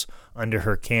girls under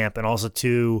her camp, and also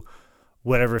too,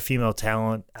 whatever female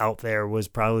talent out there was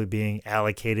probably being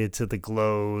allocated to the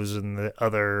Glows and the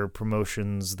other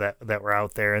promotions that were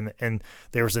out there, and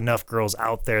there was enough girls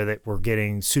out there that were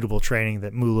getting suitable training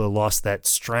that Moolah lost that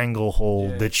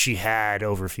stranglehold that she had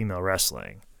over female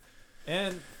wrestling.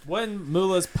 And when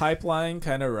Moolah's pipeline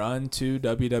kind of run to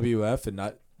WWF and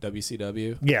not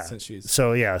WCW,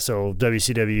 so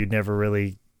WCW never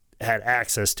really had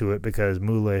access to it, because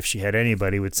Moolah, if she had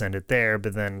anybody, would send it there.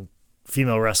 But then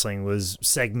female wrestling was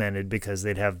segmented because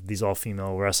they'd have these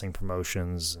all-female wrestling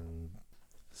promotions.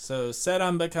 So, set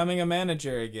on becoming a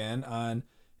manager again, on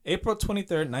April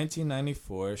 23rd,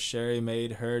 1994, Sherry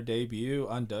made her debut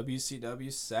on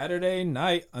WCW Saturday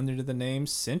Night under the name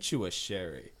Sensuous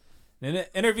Sherry. In an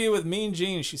interview with Mean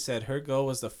Gene, she said her goal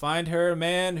was to find her a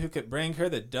man who could bring her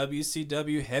the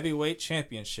WCW Heavyweight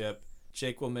Championship.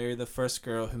 Jake will marry the first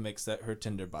girl who makes that her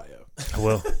Tinder bio. I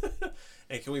will.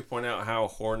 Hey, can we point out how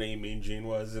horny Mean Gene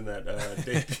was in that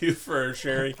debut for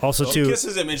Sherry? Also, he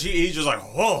kisses him, and he's just like,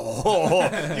 whoa.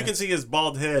 You can see his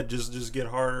bald head just get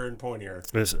harder and pointier.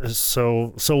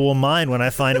 So will mine when I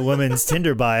find a woman's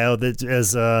Tinder bio that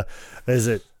is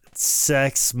it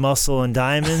sex, muscle, and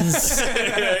diamonds.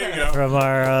 There you go. from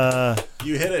our.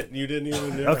 You hit it. You didn't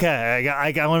even do it. Okay,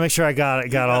 I want to make sure I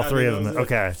got all three of them.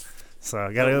 Okay, so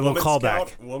I got a little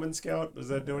callback. Woman Scout, does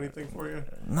that do anything for you?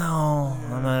 No,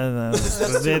 I'm not.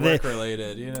 That's work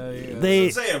related, you know.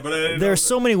 There are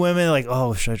so many women like,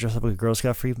 oh, should I dress up like a Girl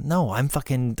Scout for you? No,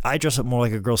 I dress up more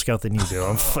like a Girl Scout than you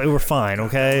do. We're fine,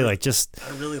 okay? Like just. I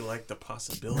really like the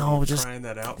possibility of trying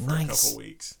that out for a couple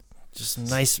weeks. Just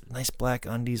nice black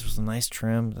undies with some nice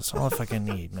trim. That's all I fucking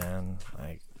need, man.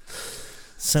 Like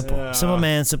simple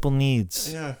man, simple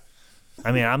needs. Yeah.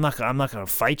 I mean, I'm not gonna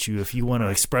fight you if you want to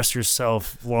express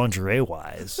yourself lingerie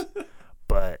wise,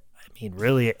 but I mean,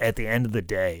 really, at the end of the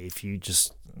day, if you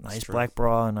just nice black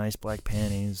bra and nice black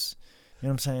panties, you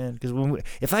know what I'm saying? Because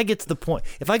if I get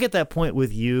that point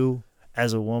with you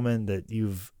as a woman that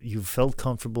you've felt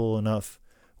comfortable enough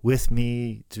with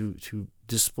me to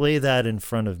display that in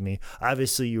front of me,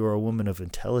 obviously you are a woman of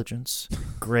intelligence,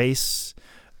 grace,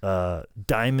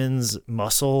 diamonds,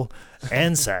 muscle,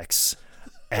 and sex,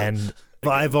 and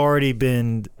I've already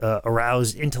been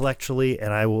aroused intellectually,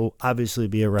 and I will obviously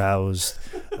be aroused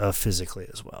physically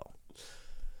as well.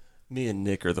 Me and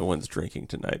Nick are the ones drinking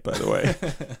tonight, by the way.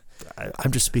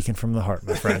 I'm just speaking from the heart,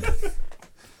 my friend.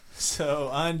 So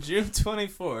on June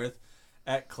 24th,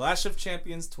 at Clash of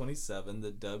Champions 27,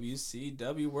 the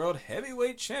WCW World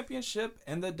Heavyweight Championship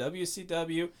and the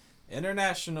WCW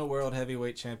International World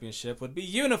Heavyweight Championship would be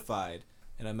unified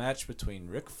in a match between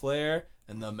Ric Flair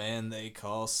and the man they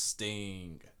call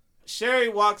Sting. Sherry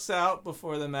walks out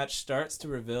before the match starts to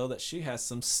reveal that she has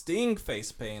some Sting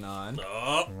face paint on.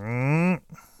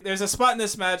 There's a spot in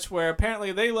this match where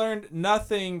apparently they learned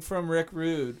nothing from Rick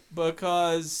Rude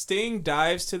because Sting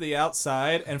dives to the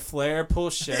outside and Flair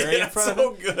pulls Sherry in front of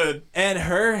him. So good. And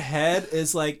her head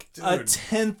is like a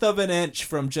tenth of an inch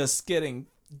from just getting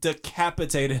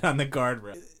decapitated on the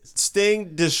guardrail.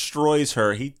 Sting destroys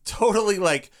her. He totally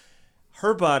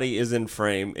her body is in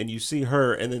frame and you see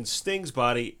her and then Sting's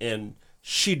body and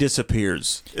she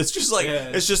disappears. It's just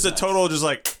it's just nuts. A total just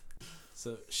like.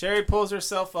 So Sherry pulls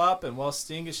herself up, and while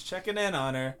Sting is checking in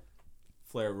on her,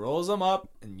 Flair rolls him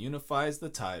up and unifies the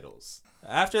titles.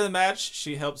 After the match,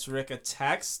 she helps Rick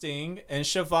attack Sting, and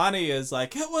Shivani is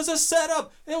like, it was a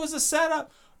setup! It was a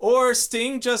setup! Or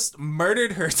Sting just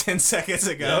murdered her 10 seconds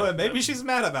ago, and maybe she's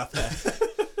mad about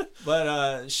that.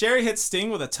 But Sherry hits Sting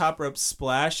with a top rope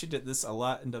splash. She did this a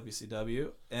lot in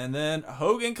WCW. And then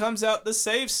Hogan comes out to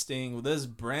save Sting with this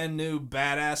brand new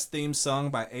badass theme song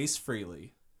by Ace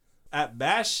Frehley. At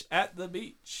Bash at the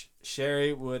Beach,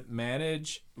 Sherry would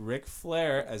manage Ric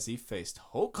Flair as he faced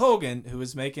Hulk Hogan, who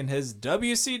was making his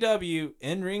WCW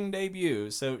in-ring debut.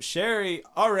 So Sherry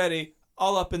already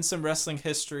all up in some wrestling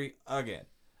history again.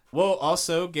 We'll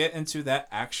also get into that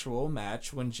actual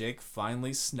match when Jake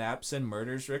finally snaps and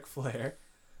murders Ric Flair.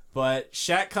 But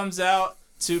Shaq comes out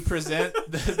to present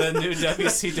the new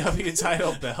WCW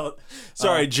title belt.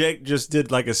 Sorry, Jake just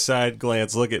did a side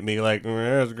glance look at me like,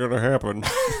 it's going to happen.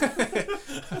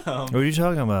 What are you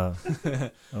talking about?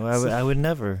 I would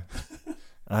never.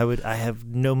 I have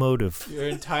no motive. Your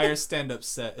entire stand-up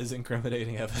set is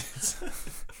incriminating evidence.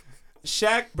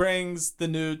 Shaq brings the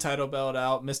new title belt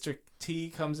out. Mr. T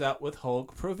comes out with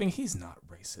Hulk, proving he's not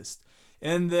racist.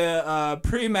 In the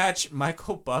pre-match,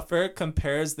 Michael Buffer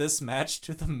compares this match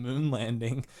to the moon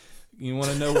landing. You want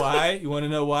to know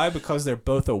why? Because they're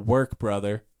both a work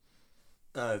brother.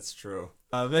 That's true.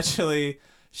 Eventually,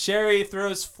 Sherry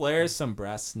throws Flair some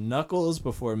brass knuckles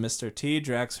before Mr. T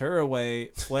drags her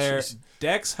away. Flair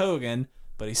decks Hogan,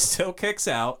 but he still kicks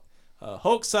out.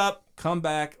 Hulk's up,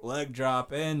 comeback, leg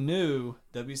drop, and new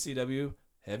WCW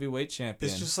heavyweight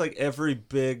champion. It's just like every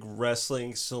big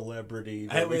wrestling celebrity.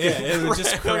 It would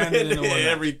just cram it into one.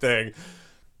 Everything.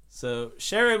 So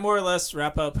Sherry more or less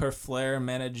wrap up her Flair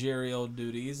managerial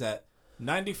duties at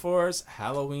 94's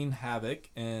Halloween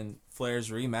Havoc and Flair's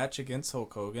rematch against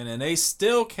Hulk Hogan in a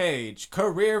steel cage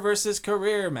career versus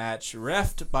career match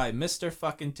reffed by Mr.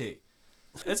 fucking T.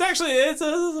 It's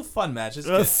a fun match. It's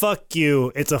good. Fuck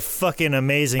you. It's a fucking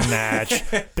amazing match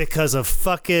because of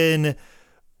fucking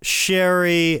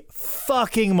Sherry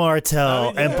fucking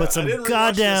Martel and put some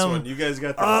goddamn. You guys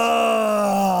got that.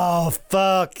 Oh,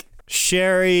 fuck.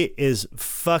 Sherry is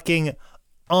fucking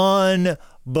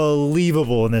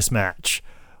unbelievable in this match.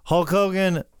 Hulk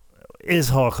Hogan is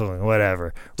Hulk Hogan,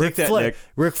 whatever. Nick.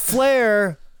 Ric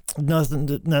Flair,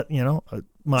 nothing,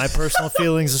 my personal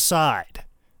feelings aside.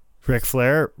 Ric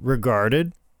Flair,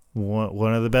 regarded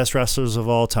one of the best wrestlers of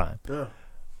all time. Yeah.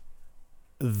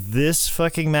 This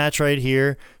fucking match right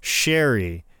here,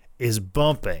 Sherry is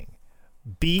bumping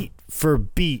beat for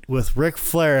beat with Ric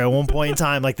Flair at one point in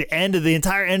time. Like the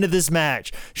entire end of this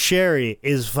match, Sherri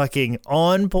is fucking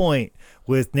on point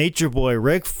with Nature Boy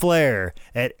Ric Flair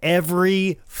at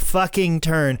every fucking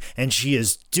turn, and she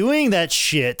is doing that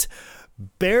shit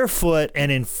barefoot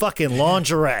and in fucking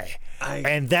lingerie.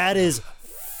 And that is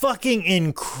fucking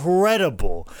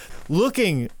incredible.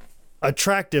 Looking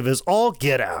attractive as all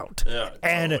get out. Yeah, totally.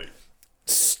 And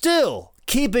still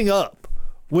keeping up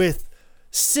with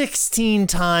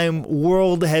 16-time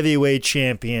world heavyweight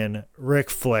champion Ric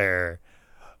Flair.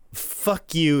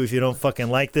 Fuck you if you don't fucking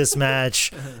like this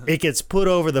match. It gets put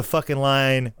over the fucking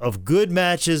line of good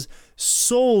matches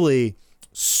solely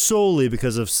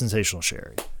because of Sensational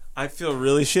Sherri. I feel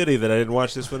really shitty that I didn't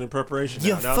watch this one in preparation.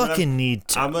 You fucking need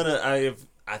to.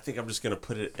 I think I'm just gonna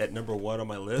put it at number 1 on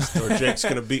my list, or Jake's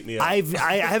gonna beat me up.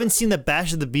 I haven't seen the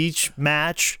Bash of the Beach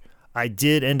match. I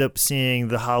did end up seeing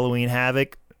the Halloween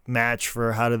Havoc match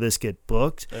for How Did This Get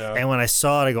Booked, and when I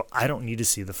saw it, I go, I don't need to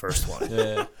see the first one.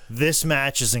 Yeah. This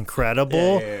match is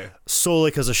incredible,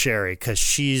 solely because of Sherri, because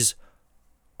she's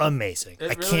amazing.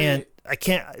 I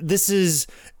can't. This is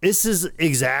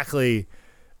exactly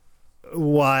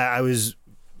why I was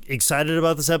excited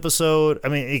about this episode. I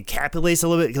mean, it encapsulates a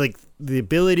little bit like the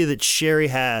ability that Sherri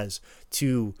has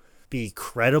to be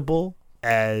credible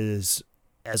as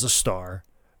a star,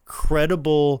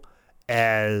 credible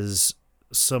as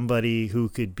somebody who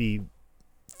could be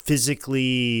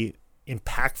physically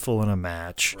impactful in a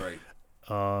match.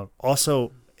 Right.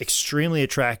 Also extremely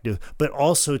attractive, but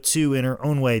also too in her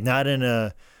own way, not in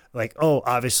a like, oh,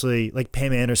 obviously, like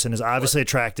Pam Anderson is obviously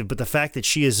attractive, but the fact that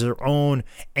she is her own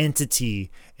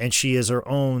entity and she has her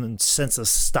own sense of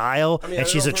style, and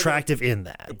she's attractive in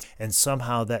that. And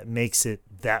somehow that makes it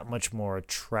that much more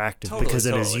attractive because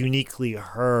it is uniquely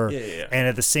her. Yeah. And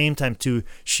at the same time, too,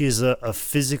 she is a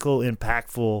physical,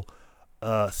 impactful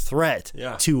threat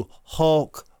to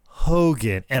Hulk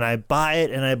Hogan, and I buy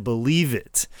it and I believe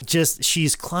it. Just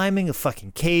she's climbing a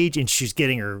fucking cage and she's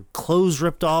getting her clothes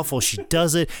ripped off while she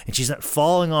does it, and she's not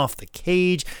falling off the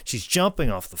cage. She's jumping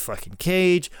off the fucking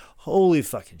cage. Holy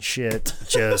fucking shit.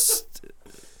 Just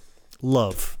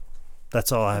love.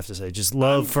 That's all I have to say. Just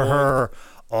love for her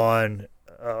on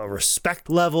a respect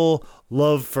level,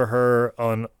 love for her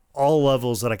on all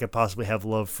levels that I could possibly have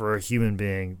love for a human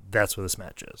being. That's what this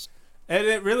match is. And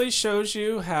it really shows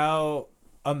you how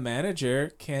a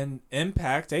manager can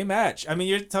impact a match. I mean,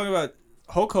 you're talking about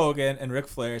Hulk Hogan and Ric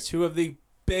Flair, two of the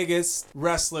biggest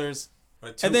wrestlers,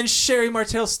 and then Sherri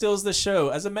Martel steals the show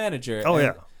as a manager. Oh,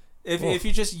 and yeah. If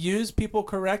you just use people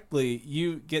correctly,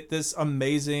 you get this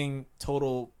amazing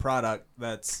total product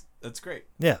that's great.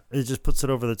 Yeah, it just puts it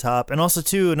over the top. And also,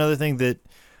 too, another thing that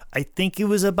I think it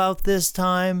was about this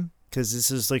time, because this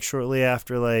is like shortly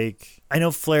after, like, I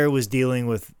know Flair was dealing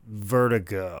with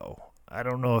vertigo. I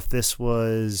don't know if this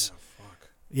was.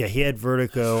 Yeah, he had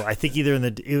vertigo. I think it was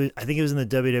in the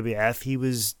WWF. He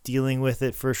was dealing with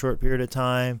it for a short period of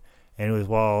time, and it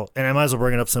was and I might as well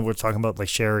bring it up since we're talking about like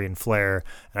Sherri and Flair.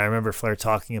 And I remember Flair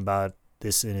talking about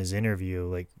this in his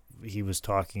interview. Like he was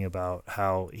talking about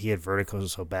how he had vertigo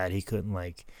so bad he couldn't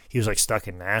he was like stuck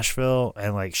in Nashville,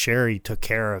 and like Sherri took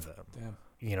care of him. Damn.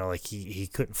 You know, like he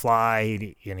couldn't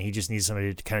fly, and he just needed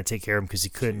somebody to kind of take care of him because he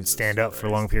couldn't stand up for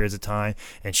long periods of time.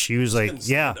 And she was like,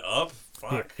 "Yeah, up?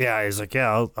 Fuck. Yeah." He's like,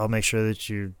 "Yeah, I'll make sure that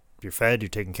you're fed, you're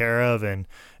taken care of," and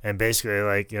basically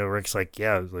like, you know, Rick's like,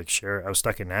 "Yeah, like Sherri, I was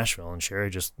stuck in Nashville, and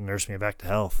Sherri just nursed me back to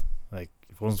health. Like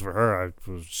if it wasn't for her, I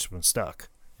was just been stuck."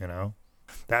 You know,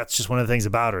 that's just one of the things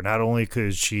about her. Not only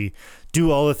could she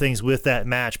do all the things with that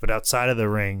match, but outside of the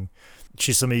ring,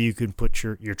 she's somebody you can put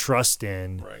your trust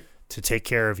in. Right. To take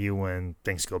care of you when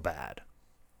things go bad.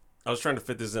 I was trying to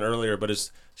fit this in earlier,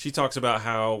 but she talks about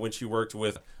how when she worked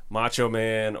with Macho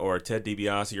Man or Ted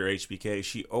DiBiase or HBK,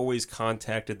 she always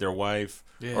contacted their wife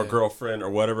or girlfriend or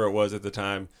whatever it was at the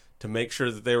time to make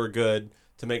sure that they were good,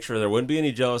 to make sure there wouldn't be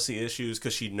any jealousy issues,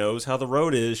 because she knows how the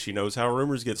road is, she knows how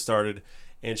rumors get started,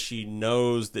 and she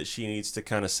knows that she needs to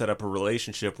kind of set up a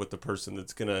relationship with the person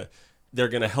they're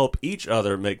going to help each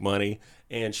other make money,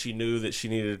 and she knew that she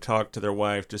needed to talk to their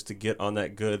wife just to get on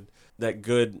that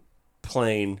good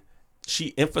plane.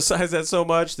 She emphasized that so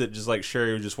much that just like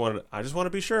Sherri I just want to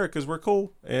be sure because we're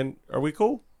cool. And are we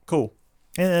cool? Cool.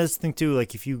 And that's the thing too,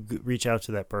 like if you reach out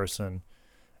to that person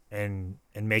and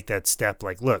make that step,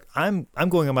 like, look, I'm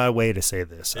going on my way to say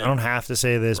this. I don't have to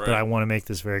say this, but I want to make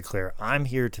this very clear. I'm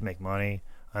here to make money.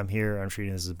 I'm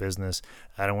treating this as a business.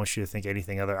 I don't want you to think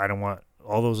anything other. I don't want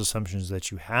all those assumptions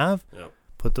that you have. Yep.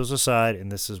 Put those aside,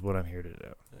 and this is what I'm here to do.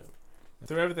 Yep.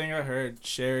 Through everything I heard,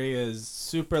 Sherri is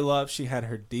super loved. She had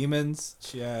her demons.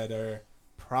 She had her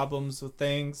problems with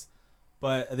things.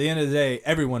 But at the end of the day,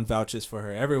 everyone vouches for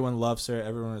her. Everyone loves her.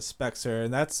 Everyone respects her.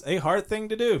 And that's a hard thing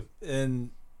to do in,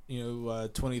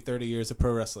 20, 30 years of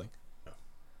pro wrestling.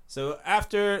 So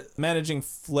after managing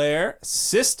Flair,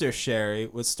 Sister Sherry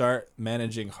would start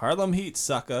managing Harlem Heat,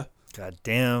 sucker. God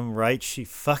damn right she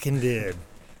fucking did.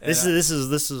 This is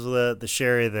the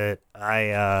Sherry that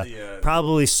I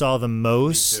probably saw the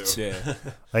most. Yeah.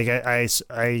 Like I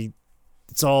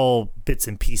it's all bits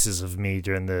and pieces of me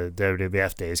during the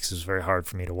WWF days because it was very hard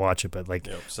for me to watch it. But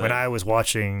when I was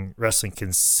watching wrestling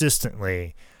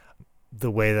consistently, the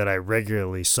way that I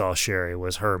regularly saw Sherry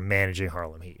was her managing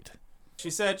Harlem Heat. She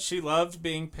said she loved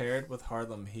being paired with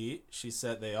Harlem Heat. She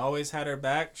said they always had her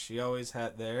back. She always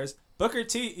had theirs. Booker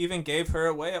T even gave her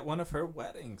away at one of her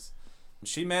weddings.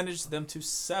 She managed them to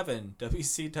 7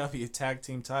 WCW tag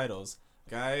team titles.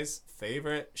 Guys,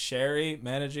 favorite Sherry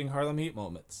managing Harlem Heat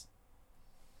moments?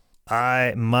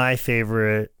 My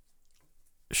favorite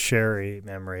Sherry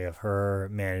memory of her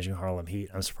managing Harlem Heat,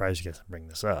 I'm surprised you guys bring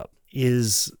this up,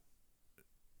 is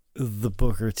the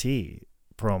Booker T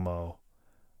promo.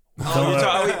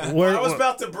 I was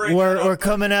about to bring we're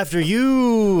coming after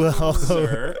you.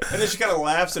 Sir. And then she kind of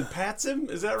laughs and pats him.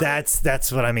 Is that right?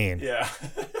 That's what I mean. Yeah.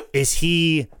 Is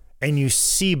he, and you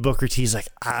see Booker T's like,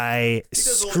 I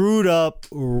screwed up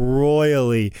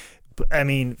royally. I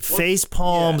mean, face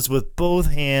palms with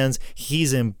both hands.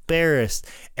 He's embarrassed.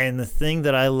 And the thing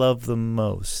that I love the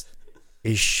most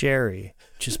is Sherry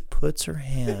just puts her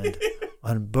hand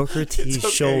on Booker T's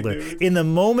shoulder. Dude. In the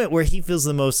moment where he feels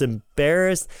the most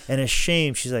embarrassed and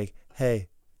ashamed, she's like, hey,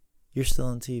 you're still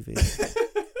on TV.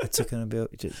 It's going to be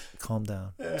okay. Just calm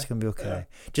down. It's going to be okay.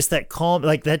 Just that calm,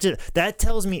 like that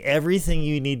tells me everything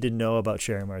you need to know about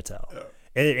Sherry Martel.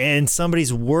 And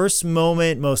somebody's worst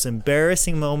moment, most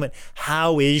embarrassing moment,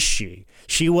 how is she?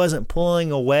 She wasn't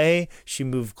pulling away. She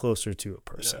moved closer to a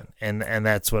person. Yeah. And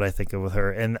that's what I think of with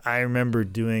her. And I remember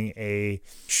doing a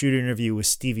shoot interview with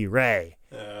Stevie Ray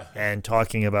and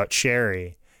talking about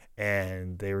Sherry.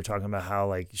 And they were talking about how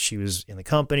like she was in the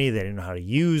company, they didn't know how to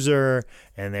use her,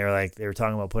 and they were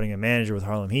talking about putting a manager with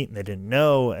Harlem Heat, and they didn't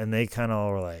know, and they kind of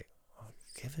were like, oh,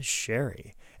 "Give us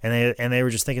Sherry," and they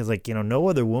were just thinking like, no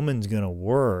other woman's gonna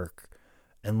work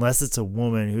unless it's a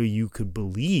woman who you could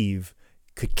believe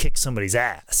could kick somebody's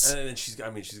ass. And then she's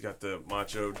got the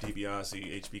Macho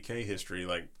DiBiase HBK history,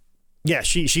 like. Yeah,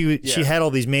 she had all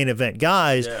these main event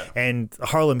guys, and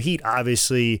Harlem Heat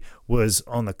obviously was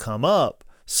on the come up.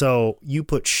 So you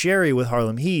put Sherry with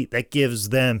Harlem Heat, that gives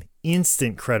them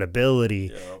instant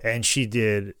credibility, and she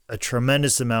did a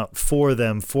tremendous amount for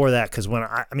them for that. Because when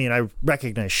I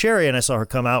recognized Sherry and I saw her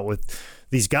come out with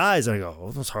these guys, and I go,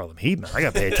 "Oh, those Harlem Heat, man! I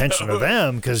got to pay attention to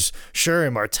them because Sherry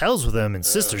Martel's with them and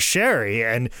Sister Sherry,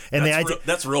 and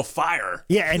that's real fire."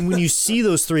 Yeah, and when you see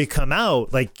those three come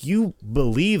out, like you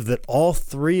believe that all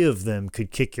three of them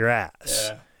could kick your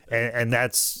ass, and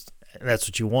that's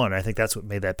what you want. I think that's what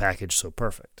made that package so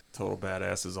perfect. Total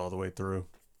badasses all the way through.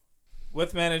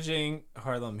 With managing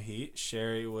Harlem Heat,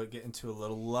 Sherry would get into a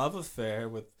little love affair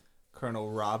with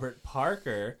Colonel Robert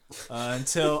Parker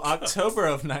until October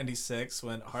of '96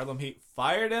 when Harlem Heat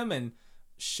fired him and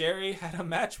Sherry had a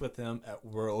match with him at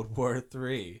World War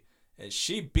III. And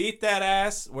she beat that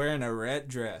ass wearing a red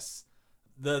dress.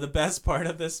 The best part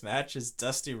of this match is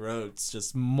Dusty Rhodes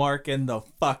just marking the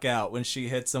fuck out when she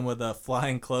hits him with a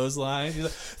flying clothesline. She's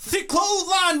like, she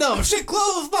clotheslined him! She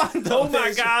clotheslined him! Oh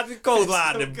my God, she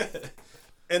clotheslined him!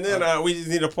 And then we just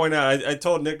need to point out, I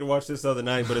told Nick to watch this the other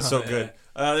night, but it's so good.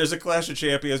 There's a Clash of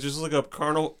Champions. Just look up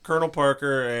Colonel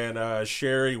Parker and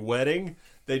Sherry wedding.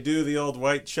 They do the old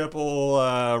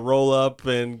Whitechapel roll up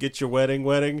and get your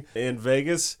wedding in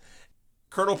Vegas.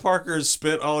 Colonel Parker has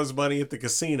spent all his money at the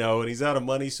casino, and he's out of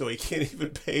money, so he can't even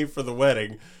pay for the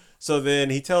wedding. So then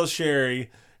he tells Sherry,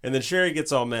 and then Sherry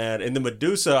gets all mad, and then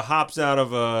Medusa hops out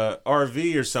of a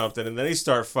RV or something, and then they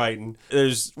start fighting.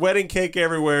 There's wedding cake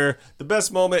everywhere. The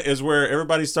best moment is where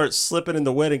everybody starts slipping in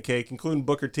the wedding cake, including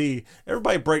Booker T.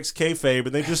 Everybody breaks kayfabe,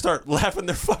 and they just start laughing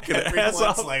their fucking ass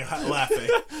off. Like laughing.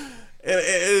 And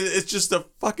it's just a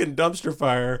fucking dumpster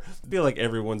fire. I feel like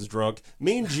everyone's drunk.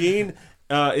 Mean Gene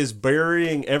is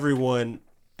burying everyone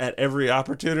at every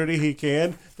opportunity he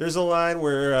can. There's a line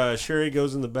where Sherry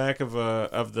goes in the back of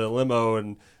the limo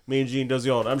and Mean Gene does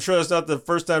the old, I'm sure that's not the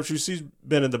first time she's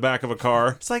been in the back of a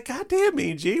car. It's like, God damn,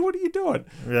 Mean Gene, what are you doing?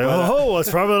 Yeah, it's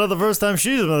probably not the first time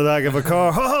she's been in the back of a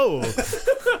car.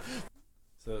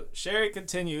 So Sherry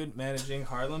continued managing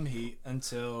Harlem Heat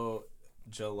until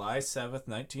July 7th,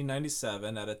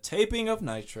 1997 at a taping of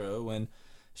Nitro when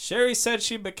Sherry said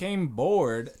she became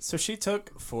bored, so she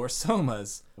took 4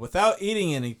 somas without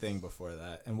eating anything before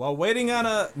that. And while waiting on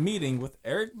a meeting with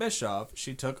Eric Bischoff,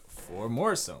 she took 4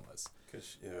 more somas.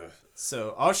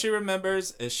 So all she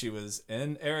remembers is she was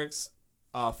in Eric's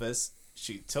office.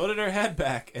 She tilted her head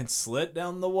back and slid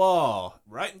down the wall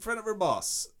right in front of her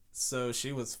boss. So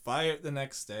she was fired the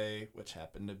next day, which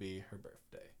happened to be her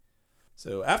birthday.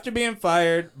 So after being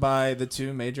fired by the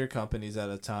 2 major companies at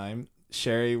a time,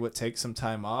 Sherry would take some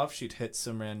time off. She'd hit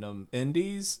some random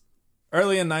indies.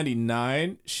 Early in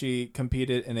 99, she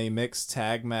competed in a mixed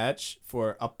tag match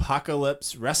for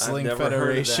Apocalypse Wrestling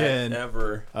Federation.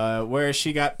 Ever. Where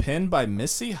she got pinned by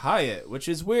Missy Hyatt, which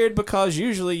is weird because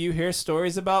usually you hear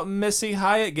stories about Missy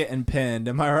Hyatt getting pinned.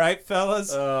 Am I right,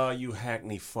 fellas? You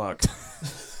hackney fuck.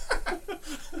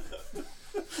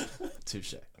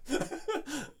 Touche.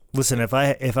 Listen,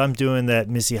 if I'm doing that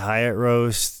Missy Hyatt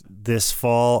roast this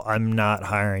fall, I'm not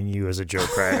hiring you as a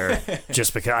joke writer.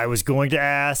 Just because I was going to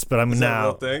ask, but I'm Is that a now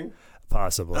real thing?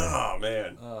 possibly. Oh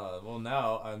man. Well,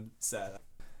 now I'm sad.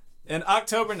 In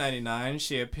October 99,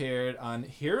 she appeared on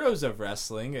Heroes of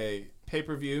Wrestling, a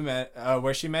pay-per-view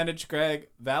where she managed Greg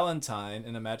Valentine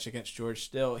in a match against George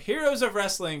Still. Heroes of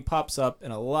Wrestling pops up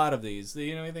in a lot of these. Do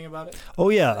you know anything about it? Oh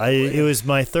yeah, it was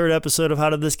my 3rd episode of How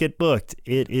Did This Get Booked.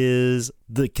 It is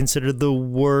considered the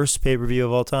worst pay-per-view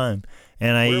of all time,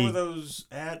 and Where were those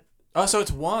at? Oh, so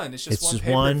it's one. It's just It's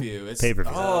one just pay-per-view. one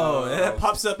pay-per-view. Oh, and it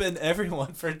pops up in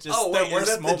everyone for just Oh the wait, is worst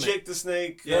that moment. the Jake the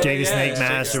Snake? Yeah, Jake the yeah, Snake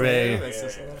yeah, masturbate. Jake the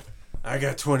Snake. I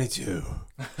got 22.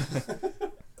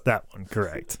 That one,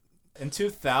 correct. In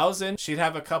 2000, she'd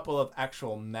have a couple of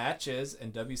actual matches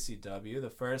in WCW.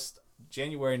 The first,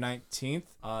 January 19th,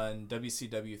 on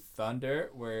WCW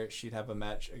Thunder, where she'd have a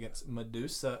match against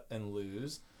Medusa and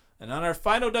lose. And on her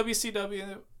final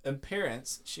WCW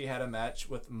appearance, she had a match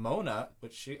with Mona,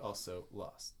 which she also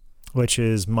lost. Which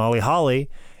is Molly Holly,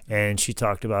 and she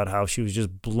talked about how she was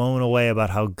just blown away about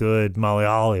how good Molly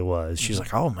Holly was. She's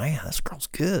like, "Oh man, this girl's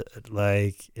good!"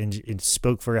 And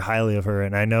spoke very highly of her.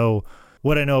 And I know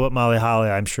what I know about Molly Holly.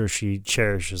 I'm sure she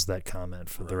cherishes that comment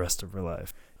for the rest of her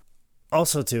life.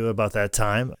 Also, too, about that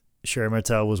time, Sherry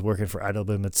Martel was working for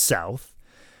IW Mid-South,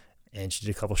 and she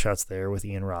did a couple shots there with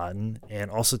Ian Rotten. And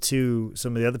also, too,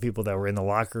 some of the other people that were in the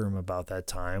locker room about that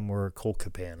time were Colt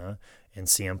Cabana and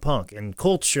CM Punk. And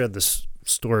Colt shared this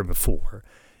story before,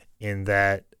 in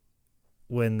that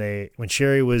when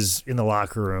Sherry was in the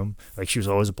locker room, like, she was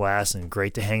always a blast and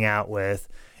great to hang out with.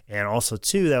 And also,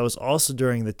 too, that was also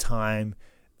during the time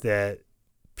that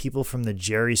people from the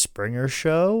Jerry Springer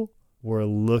show were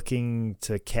looking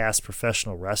to cast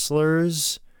professional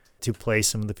wrestlers to play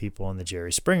some of the people on the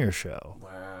Jerry Springer show.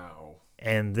 Wow.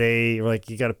 And they were like,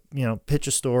 you got to, pitch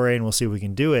a story and we'll see if we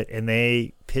can do it. And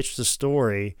they pitched a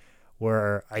story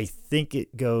where I think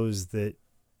it goes that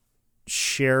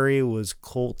Sherry was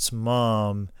Colt's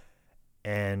mom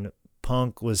and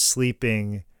Punk was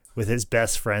sleeping with his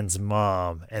best friend's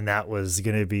mom. And that was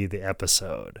going to be the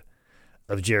episode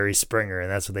of Jerry Springer.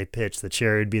 And that's what they pitched, that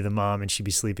Sherry would be the mom and she'd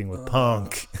be sleeping with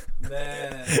Punk.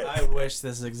 Man, I wish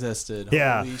this existed.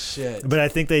 Yeah. Holy shit. But I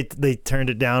think they turned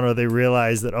it down, or they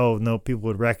realized that, oh, no, people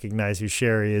would recognize who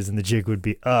Sherry is and the jig would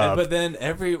be up. But then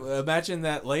imagine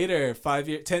that later, 5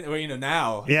 years, 10, or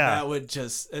now, Yeah. that would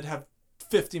it'd have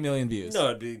 50 million views. No,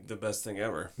 it'd be the best thing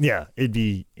ever. Yeah, it'd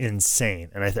be insane.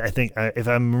 And I think if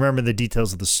I remember the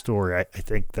details of the story, I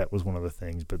think that was one of the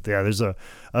things. But yeah, there's a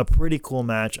pretty cool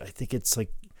match. I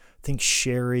think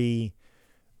Sherry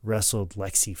wrestled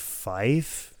Lexi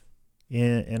Fife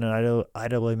in an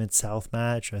IWA Mid-South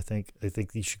match. I think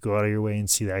you should go out of your way and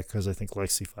see that, because I think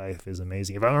Lexi Fife is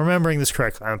amazing. If I'm remembering this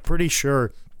correctly, I'm pretty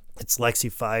sure it's Lexi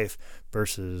Fife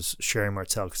versus Sherry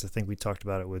Martel, because I think we talked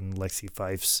about it when Lexi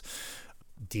Fife's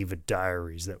Diva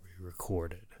Diaries that we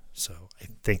recorded. So I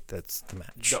think that's the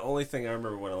match. The only thing I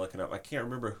remember when I looking up, I can't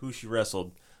remember who she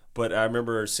wrestled, but I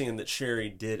remember seeing that Sherry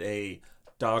did a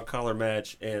dog collar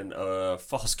match and a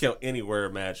false count anywhere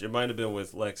match. It might have been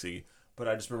with Lexi, but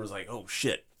I just remember it was like, oh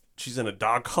shit, she's in a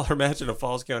dog collar match and a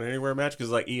false count anywhere match, because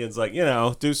like Ian's like,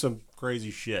 do some crazy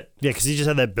shit. Yeah, because he just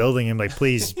had that building and like,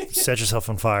 please set yourself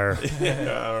on fire. Yeah, I don't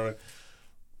know.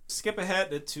 Skip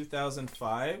ahead to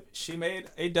 2005. She made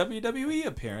a WWE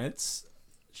appearance.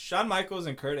 Shawn Michaels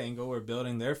and Kurt Angle were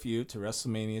building their feud to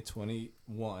WrestleMania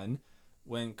 21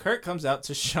 when Kurt comes out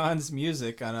to Shawn's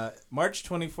music on a March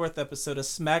 24th episode of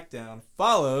SmackDown,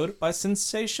 followed by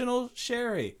Sensational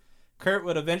Sherry. Kurt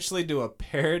would eventually do a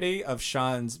parody of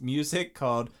Shawn's music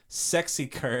called Sexy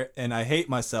Kurt, and I hate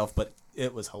myself, but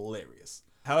it was hilarious.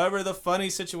 However, the funny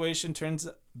situation turns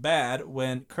bad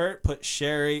when Kurt put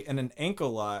Sherry in an ankle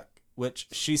lock, which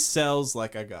she sells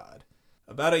like a god.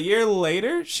 About a year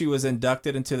later, she was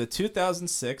inducted into the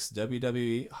 2006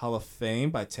 WWE Hall of Fame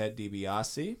by Ted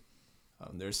DiBiase.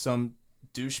 There's some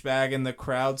douchebag in the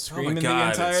crowd screaming the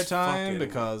entire time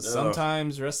because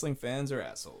sometimes wrestling fans are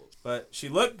assholes. But she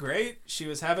looked great. She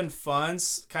was having fun,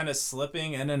 kind of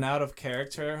slipping in and out of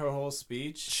character her whole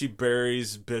speech. She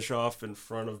buries Bischoff in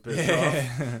front of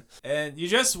Bischoff. And you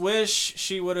just wish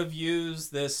she would have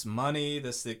used this money,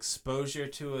 this exposure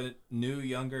to a new,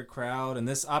 younger crowd, and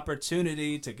this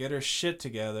opportunity to get her shit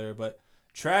together. But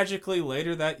tragically,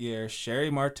 later that year, Sherry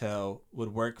Martel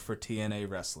would work for TNA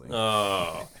Wrestling.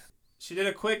 Oh. She did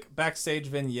a quick backstage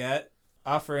vignette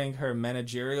offering her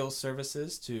managerial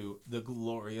services to the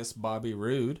glorious Bobby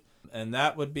Roode, and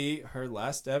that would be her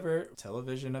last ever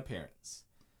television appearance.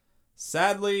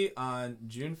 Sadly, on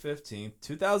June 15th,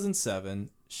 2007,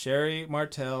 Sherry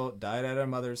Martel died at her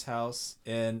mother's house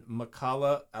in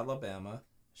McCalla, Alabama.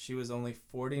 She was only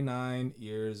 49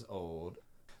 years old.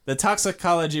 The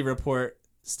toxicology report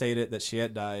stated that she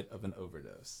had died of an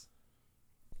overdose.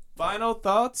 Final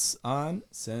thoughts on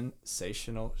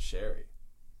Sensational Sherry.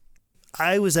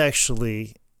 I was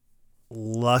actually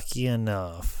lucky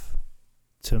enough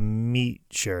to meet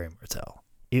Sherry Martel.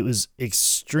 It was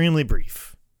extremely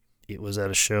brief. It was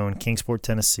at a show in Kingsport,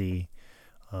 Tennessee.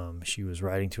 She was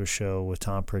writing to a show with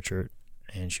Tom Pritchard,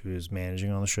 and she was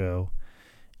managing on the show.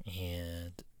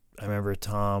 And I remember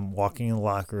Tom walking in the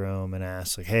locker room and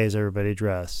asked, like, "Hey, is everybody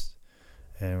dressed?"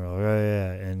 And we're like, "Oh,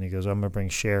 yeah." And he goes, "I'm going to bring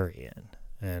Sherry in."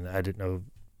 And I didn't know.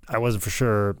 I wasn't for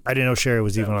sure. I didn't know Sherry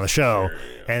was even on the show. Sherry,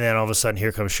 yeah. And then all of a sudden,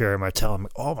 here comes Sherry Martel. I'm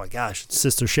like, oh my gosh, it's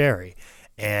Sister Sherry.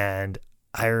 And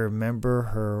I remember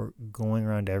her going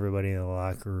around to everybody in the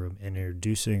locker room and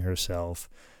introducing herself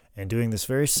and doing this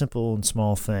very simple and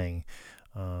small thing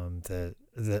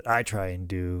that I try and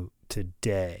do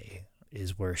today,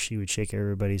 is where she would shake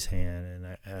everybody's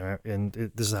hand. And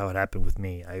this is how it happened with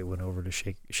me. I went over to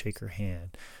shake her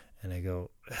hand. And I go,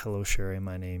 "Hello, Sherry,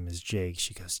 my name is Jake."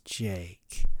 She goes,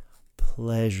 "Jake,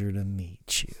 pleasure to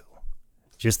meet you."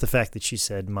 Just the fact that she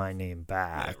said my name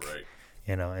back, Yeah, right.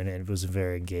 you know, and it was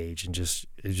very engaged, and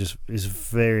it was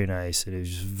very nice, and it was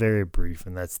just very brief,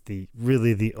 and that's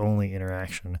really the only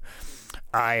interaction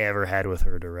I ever had with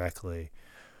her directly.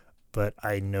 But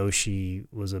I know she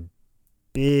was a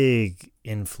big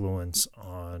influence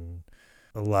on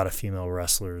a lot of female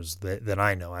wrestlers that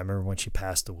I know. I remember when she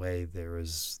passed away, there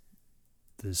was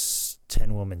this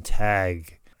 10-woman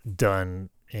tag done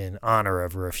in honor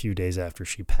of her a few days after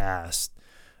she passed.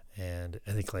 And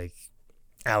I think like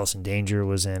Allison Danger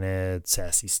was in it,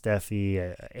 Sassy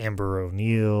Steffi, Amber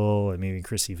O'Neal, and maybe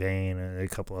Chrissy Vane, and a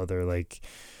couple other like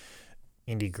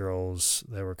indie girls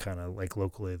that were kind of like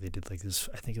locally. They did like this,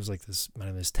 I think it was like this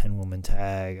 10-woman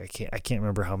tag. I can't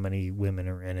remember how many women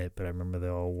are in it, but I remember they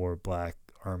all wore black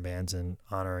armbands in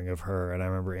honoring of her. And I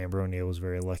remember Amber O'Neal was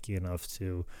very lucky enough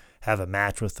to have a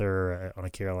match with her on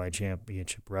a Caroline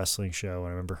Championship Wrestling show. And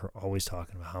I remember her always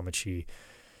talking about how much she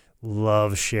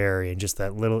loved Sherry and just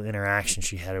that little interaction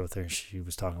she had with her. She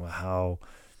was talking about how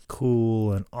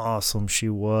cool and awesome she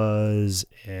was,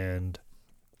 and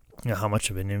you know, how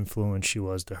much of an influence she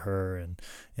was to her. And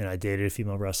I dated a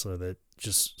female wrestler that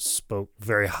just spoke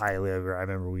very highly of her. I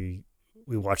remember we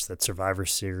watched that Survivor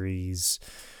Series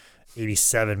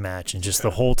 87 match, and just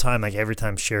the whole time, like every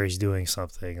time Sherry's doing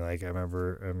something, like I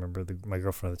remember my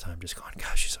girlfriend at the time just going,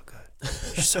 "God, she's so good.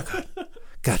 She's so good.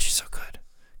 God, she's so good.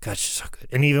 God, she's so good."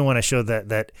 And even when I showed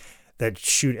that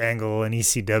shoot angle in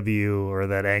ECW, or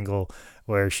that angle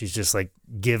where she's just like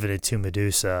giving it to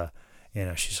Medusa, you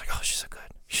know, she's like, "Oh, she's so good.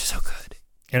 She's so good."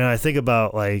 And I think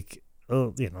about like,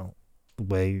 oh, you know, the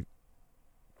way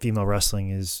female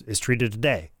wrestling is treated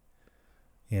today.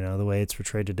 You know, the way it's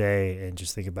portrayed today, and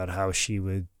just think about how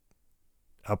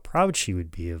proud she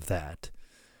would be of that.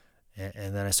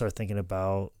 And then I start thinking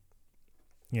about,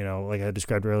 you know, like I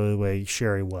described earlier, the way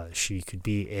Sherry was. She could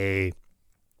be a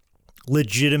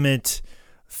legitimate,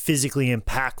 physically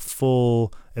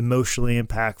impactful, emotionally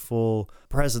impactful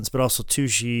presence, but also too,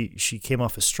 she came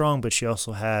off as strong, but she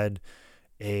also had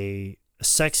a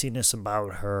sexiness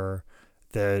about her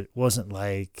that wasn't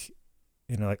like,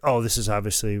 you know, like, oh, this is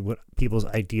obviously what people's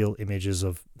ideal images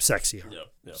of sexy are.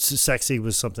 Yep. So sexy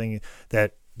was something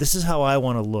that, this is how I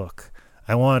want to look.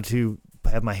 I want to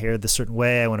have my hair this certain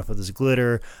way. I want to put this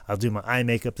glitter. I'll do my eye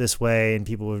makeup this way. And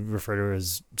people would refer to her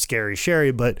as Scary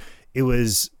Sherry, but it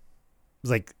was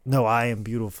like, no, I am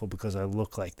beautiful because I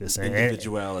look like this.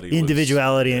 Individuality. I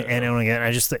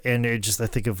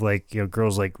think of like, you know,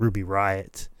 girls like Ruby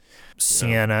Riott,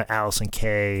 Sienna, Allison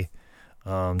Kay,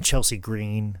 Chelsea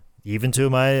Green, even to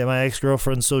my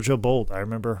ex-girlfriend Sojo Bolt. I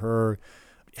remember her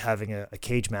having a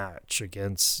cage match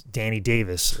against Danny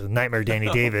Davis, Nightmare Danny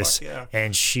Davis, yeah.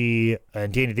 and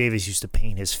Danny Davis used to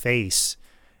paint his face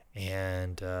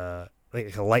and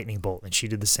like a lightning bolt, and she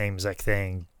did the same exact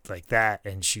thing like that,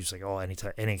 and she was like, oh,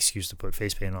 any excuse to put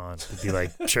face paint on would be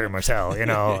like Sherry Martel, you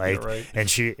know, like, right. and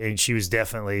she was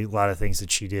definitely a lot of things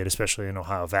that she did, especially in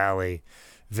Ohio Valley,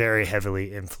 very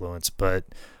heavily influenced. But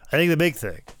I think the big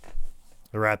thing,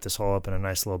 to wrap this all up in a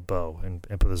nice little bow and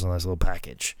put this in a nice little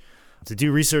package. To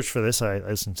do research for this, I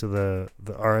listened to the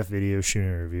RF video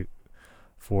shooting review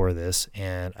for this,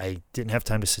 and I didn't have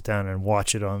time to sit down and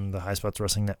watch it on the High Spots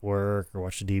Wrestling Network or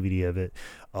watch the DVD of it.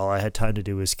 All I had time to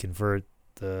do was convert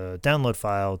the download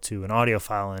file to an audio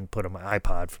file and put it on my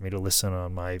iPod for me to listen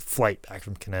on my flight back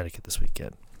from Connecticut this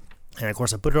weekend. And of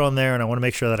course, I put it on there, and I want to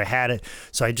make sure that I had it,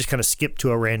 so I just kind of skipped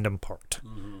to a random part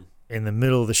in the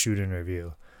middle of the shoot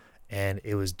interview. And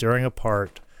it was during a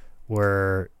part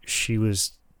where she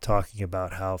was talking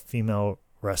about how female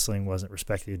wrestling wasn't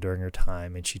respected during her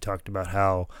time, and she talked about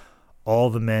how all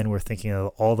the men were thinking of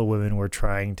all the women were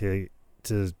trying to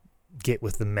get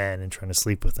with the men and trying to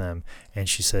sleep with them. And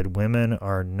she said women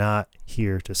are not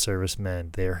here to service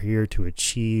men. They're here to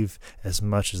achieve as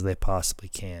much as they possibly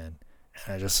can.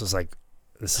 And I just was like,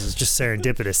 this is just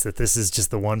serendipitous that this is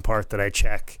just the one part that I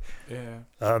check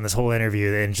on this whole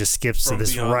interview, and just skips to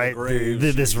this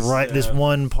this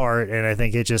one part, and I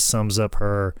think it just sums up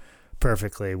her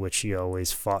perfectly, what she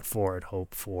always fought for and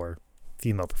hoped for,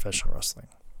 female professional wrestling.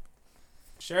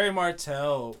 Sherry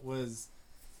Martel was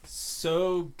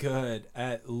so good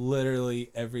at literally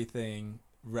everything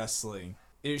wrestling.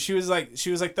 She was like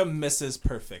the Mrs.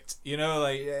 Perfect, you know,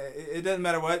 like it doesn't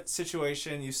matter what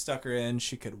situation you stuck her in,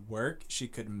 she could work, she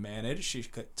could manage, she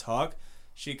could talk,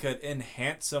 she could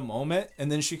enhance a moment,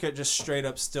 and then she could just straight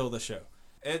up steal the show.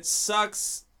 It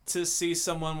sucks to see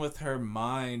someone with her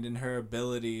mind and her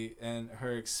ability and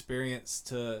her experience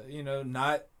to, you know,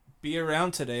 not be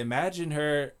around today. Imagine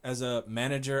her as a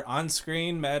manager on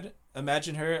screen,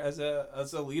 imagine her as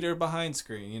a leader behind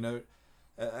screen, you know,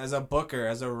 as a booker,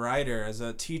 as a writer, as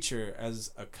a teacher, as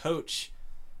a coach.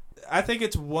 I think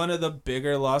it's one of the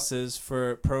bigger losses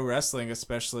for pro wrestling,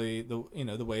 especially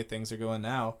the way things are going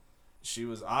now. She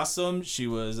was awesome. She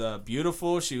was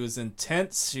beautiful. She was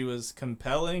intense. She was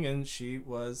compelling, and she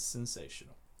was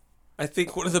sensational. I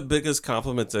think one of the biggest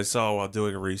compliments I saw while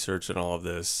doing research and all of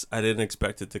this, I didn't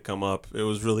expect it to come up. It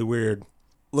was really weird.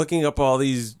 Looking up all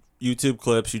these YouTube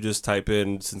clips, you just type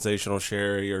in Sensational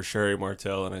Sherry or Sherry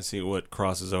Martel, and I see what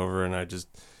crosses over, and I just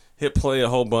hit play a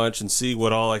whole bunch and see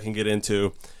what all I can get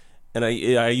into. And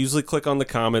I usually click on the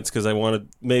comments because I wanted,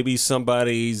 maybe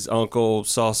somebody's uncle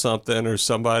saw something or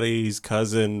somebody's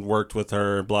cousin worked with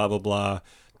her, blah, blah, blah.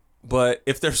 But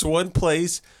if there's one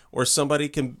place where somebody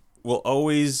will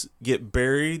always get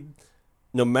buried,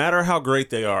 no matter how great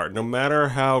they are, no matter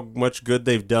how much good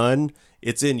they've done,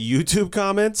 it's in YouTube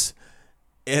comments.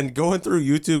 And going through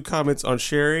YouTube comments on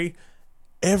Sherry,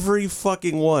 every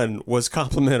fucking one was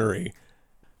complimentary.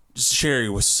 Sherry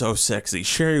was so sexy.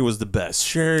 Sherry was the best.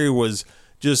 Sherry was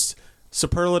just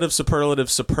superlative.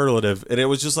 And it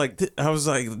was just like, I was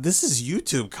like, this is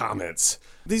YouTube comments.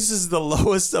 This is the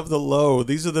lowest of the low.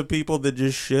 These are the people that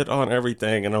just shit on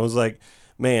everything. And I was like,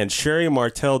 man, Sherry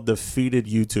Martel defeated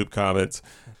YouTube comments.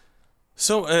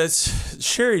 So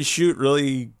Sherry's shoot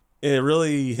really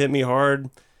hit me hard.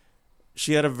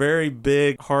 She had a very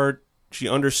big heart. She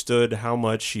understood how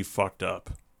much she fucked up.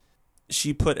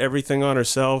 She put everything on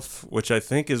herself, which I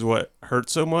think is what hurt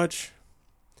so much.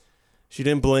 She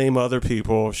didn't blame other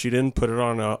people. She didn't put it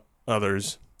on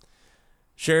others.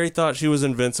 Sherry thought she was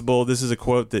invincible. This is a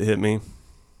quote that hit me.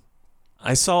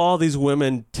 I saw all these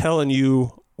women telling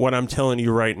you what I'm telling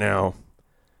you right now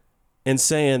and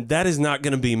saying, that is not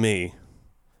going to be me.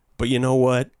 But you know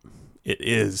what? It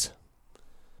is.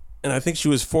 And I think she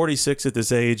was 46 at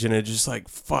this age, and it's just like,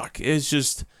 fuck. It's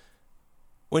just,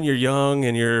 when you're young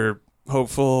and you're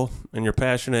hopeful and you're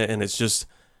passionate, and it's just,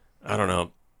 I don't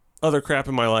know, other crap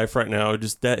in my life right now,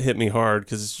 just that hit me hard,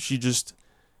 because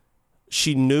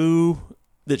she knew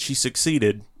that she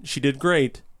succeeded. She did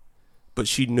great, but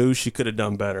she knew she could have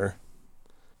done better.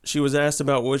 She was asked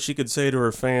about what she could say to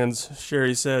her fans.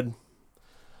 Sherry said,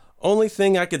 only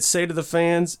thing I could say to the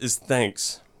fans is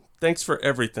thanks. Thanks for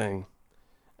everything.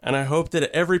 And I hope that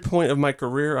at every point of my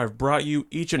career, I've brought you,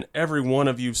 each and every one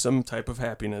of you, some type of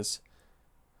happiness.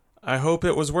 I hope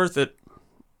it was worth it.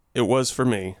 It was for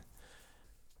me.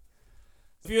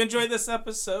 If you enjoyed this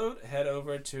episode, head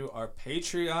over to our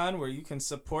Patreon, where you can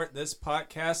support this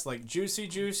podcast like Juicy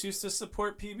Juice used to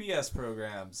support PBS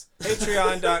programs.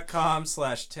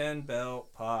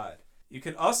 Patreon.com/10bellpod. You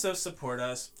can also support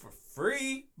us for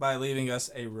free by leaving us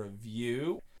a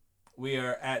review. We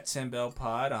are at Tim Bell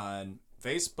Pod on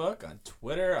Facebook, on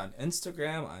Twitter, on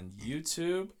Instagram, on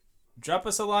YouTube. Drop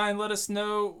us a line. Let us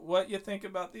know what you think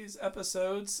about these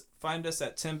episodes. Find us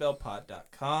at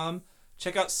timbellpod.com.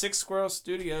 Check out Six Squirrel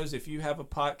Studios. If you have a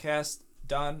podcast,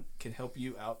 Don can help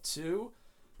you out too.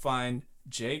 Find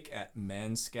Jake at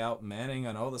Man Scout Manning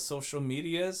on all the social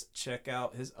medias. Check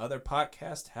out his other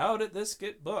podcast, How Did This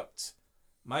Get Booked?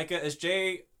 Micah is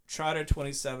J Trotter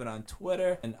 27 on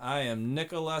Twitter, and I am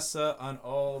Nicolessa on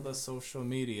all the social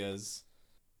medias.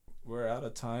 We're out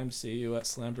of time. See you at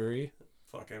Slamboree.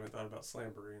 Fuck, I haven't thought about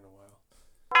Slamboree in a while.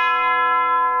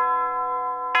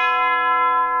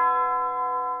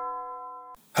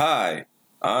 Hi,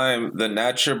 I'm the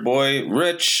Nature Boy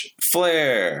Rich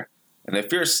Flair. And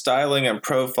if you're styling and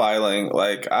profiling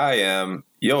like I am,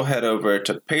 you'll head over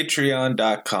to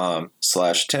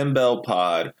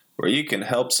patreon.com/TimBellPod where you can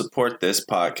help support this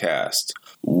podcast.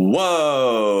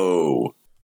 Whoa!